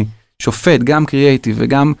פעם שאני שופט, גם קריאייטיב,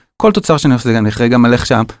 וגם כל תוצר שאני עושה, אני אחרי גם על איך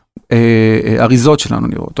שם, אריזות שלנו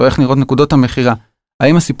נראות, או איך נראות נקודות המחירה,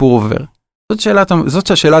 האם הסיפור עובר.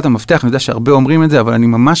 זאת שאלת המפתח, אני יודע שהרבה אומרים את זה, אבל אני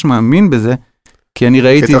ממש מאמין בזה, כי אני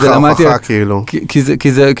ראיתי ולמדתי,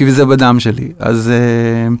 כי זה בדם שלי. אז...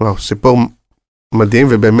 וואו, סיפור מדהים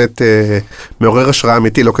ובאמת מעורר השראה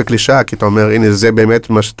אמיתי, לא כקלישה, כי אתה אומר, הנה זה באמת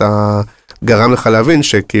מה שאתה גרם לך להבין,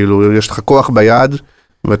 שכאילו יש לך כוח ביד,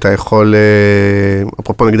 ואתה יכול,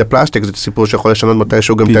 אפרופו נגיד הפלסטיק, זה סיפור שיכול לשנות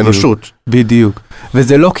מתישהו גם את האנושות. בדיוק.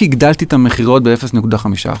 וזה לא כי הגדלתי את המחירות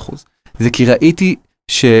ב-0.5%. זה כי ראיתי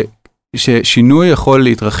ששינוי יכול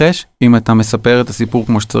להתרחש, אם אתה מספר את הסיפור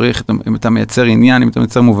כמו שצריך, אם אתה מייצר עניין, אם אתה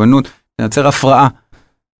מייצר מובנות, אתה מייצר הפרעה.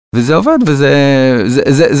 וזה עובד,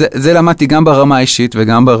 וזה למדתי גם ברמה האישית,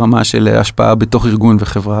 וגם ברמה של השפעה בתוך ארגון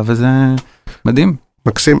וחברה, וזה מדהים.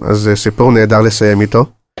 מקסים, אז סיפור נהדר לסיים איתו.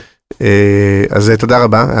 אז תודה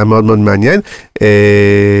רבה, היה מאוד מאוד מעניין.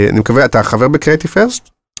 אני מקווה, אתה חבר בקריאיטיב פרסט?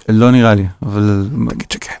 לא נראה לי, אבל...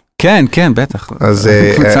 נגיד שכן. כן, כן, בטח. אז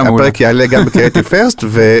הפרק יעלה גם בקריאיטיב פרסט,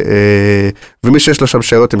 ומי שיש לו שם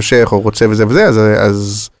שאלות המשך, או רוצה וזה וזה,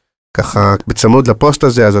 אז ככה בצמוד לפוסט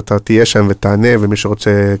הזה, אז אתה תהיה שם ותענה, ומי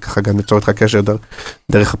שרוצה ככה גם ליצור איתך קשר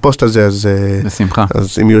דרך הפוסט הזה, אז... בשמחה.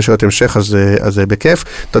 אז אם יהיו שאלות המשך, אז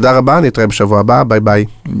בכיף. תודה רבה, נתראה בשבוע הבא, ביי ביי.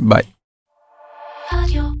 ביי.